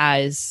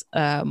as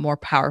a more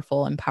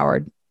powerful,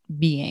 empowered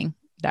being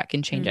that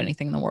can change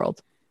anything in the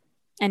world.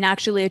 And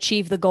actually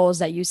achieve the goals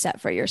that you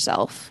set for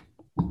yourself.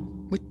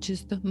 Which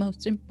is the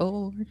most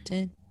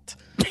important.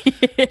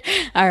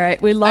 All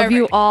right. We love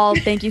you all.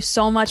 Thank you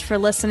so much for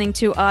listening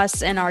to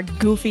us and our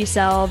goofy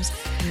selves.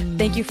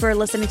 Thank you for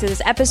listening to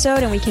this episode,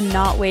 and we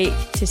cannot wait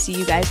to see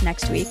you guys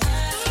next week.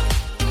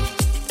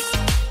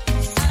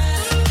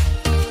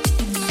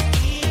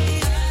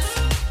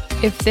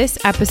 If this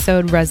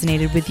episode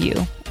resonated with you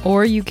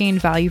or you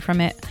gained value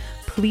from it,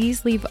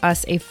 please leave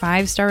us a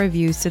 5-star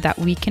review so that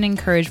we can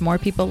encourage more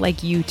people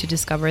like you to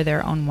discover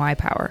their own why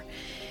power.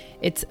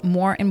 It's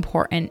more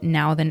important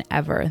now than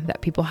ever that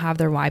people have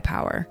their why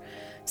power.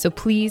 So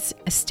please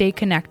stay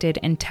connected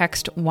and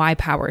text why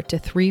power to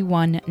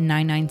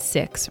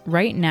 31996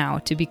 right now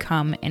to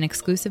become an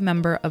exclusive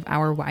member of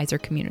our Wiser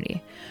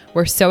community.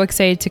 We're so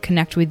excited to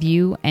connect with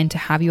you and to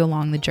have you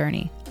along the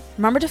journey.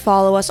 Remember to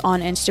follow us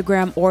on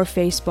Instagram or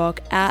Facebook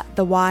at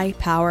The Why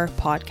Power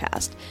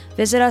Podcast.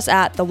 Visit us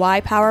at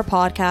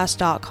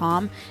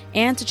thewhypowerpodcast.com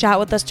and to chat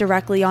with us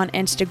directly on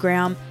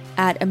Instagram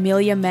at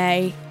Amelia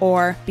May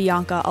or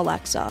Bianca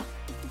Alexa.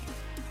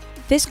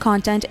 This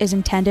content is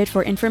intended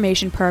for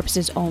information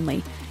purposes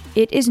only.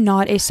 It is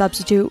not a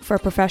substitute for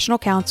professional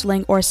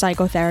counseling or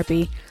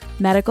psychotherapy,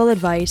 medical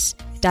advice,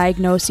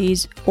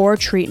 diagnoses, or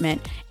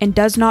treatment, and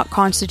does not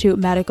constitute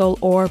medical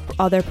or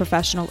other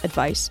professional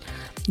advice.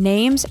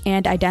 Names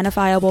and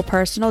identifiable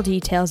personal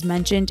details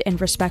mentioned in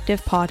respective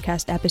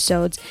podcast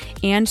episodes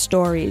and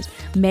stories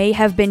may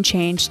have been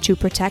changed to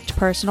protect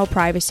personal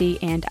privacy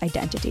and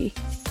identity.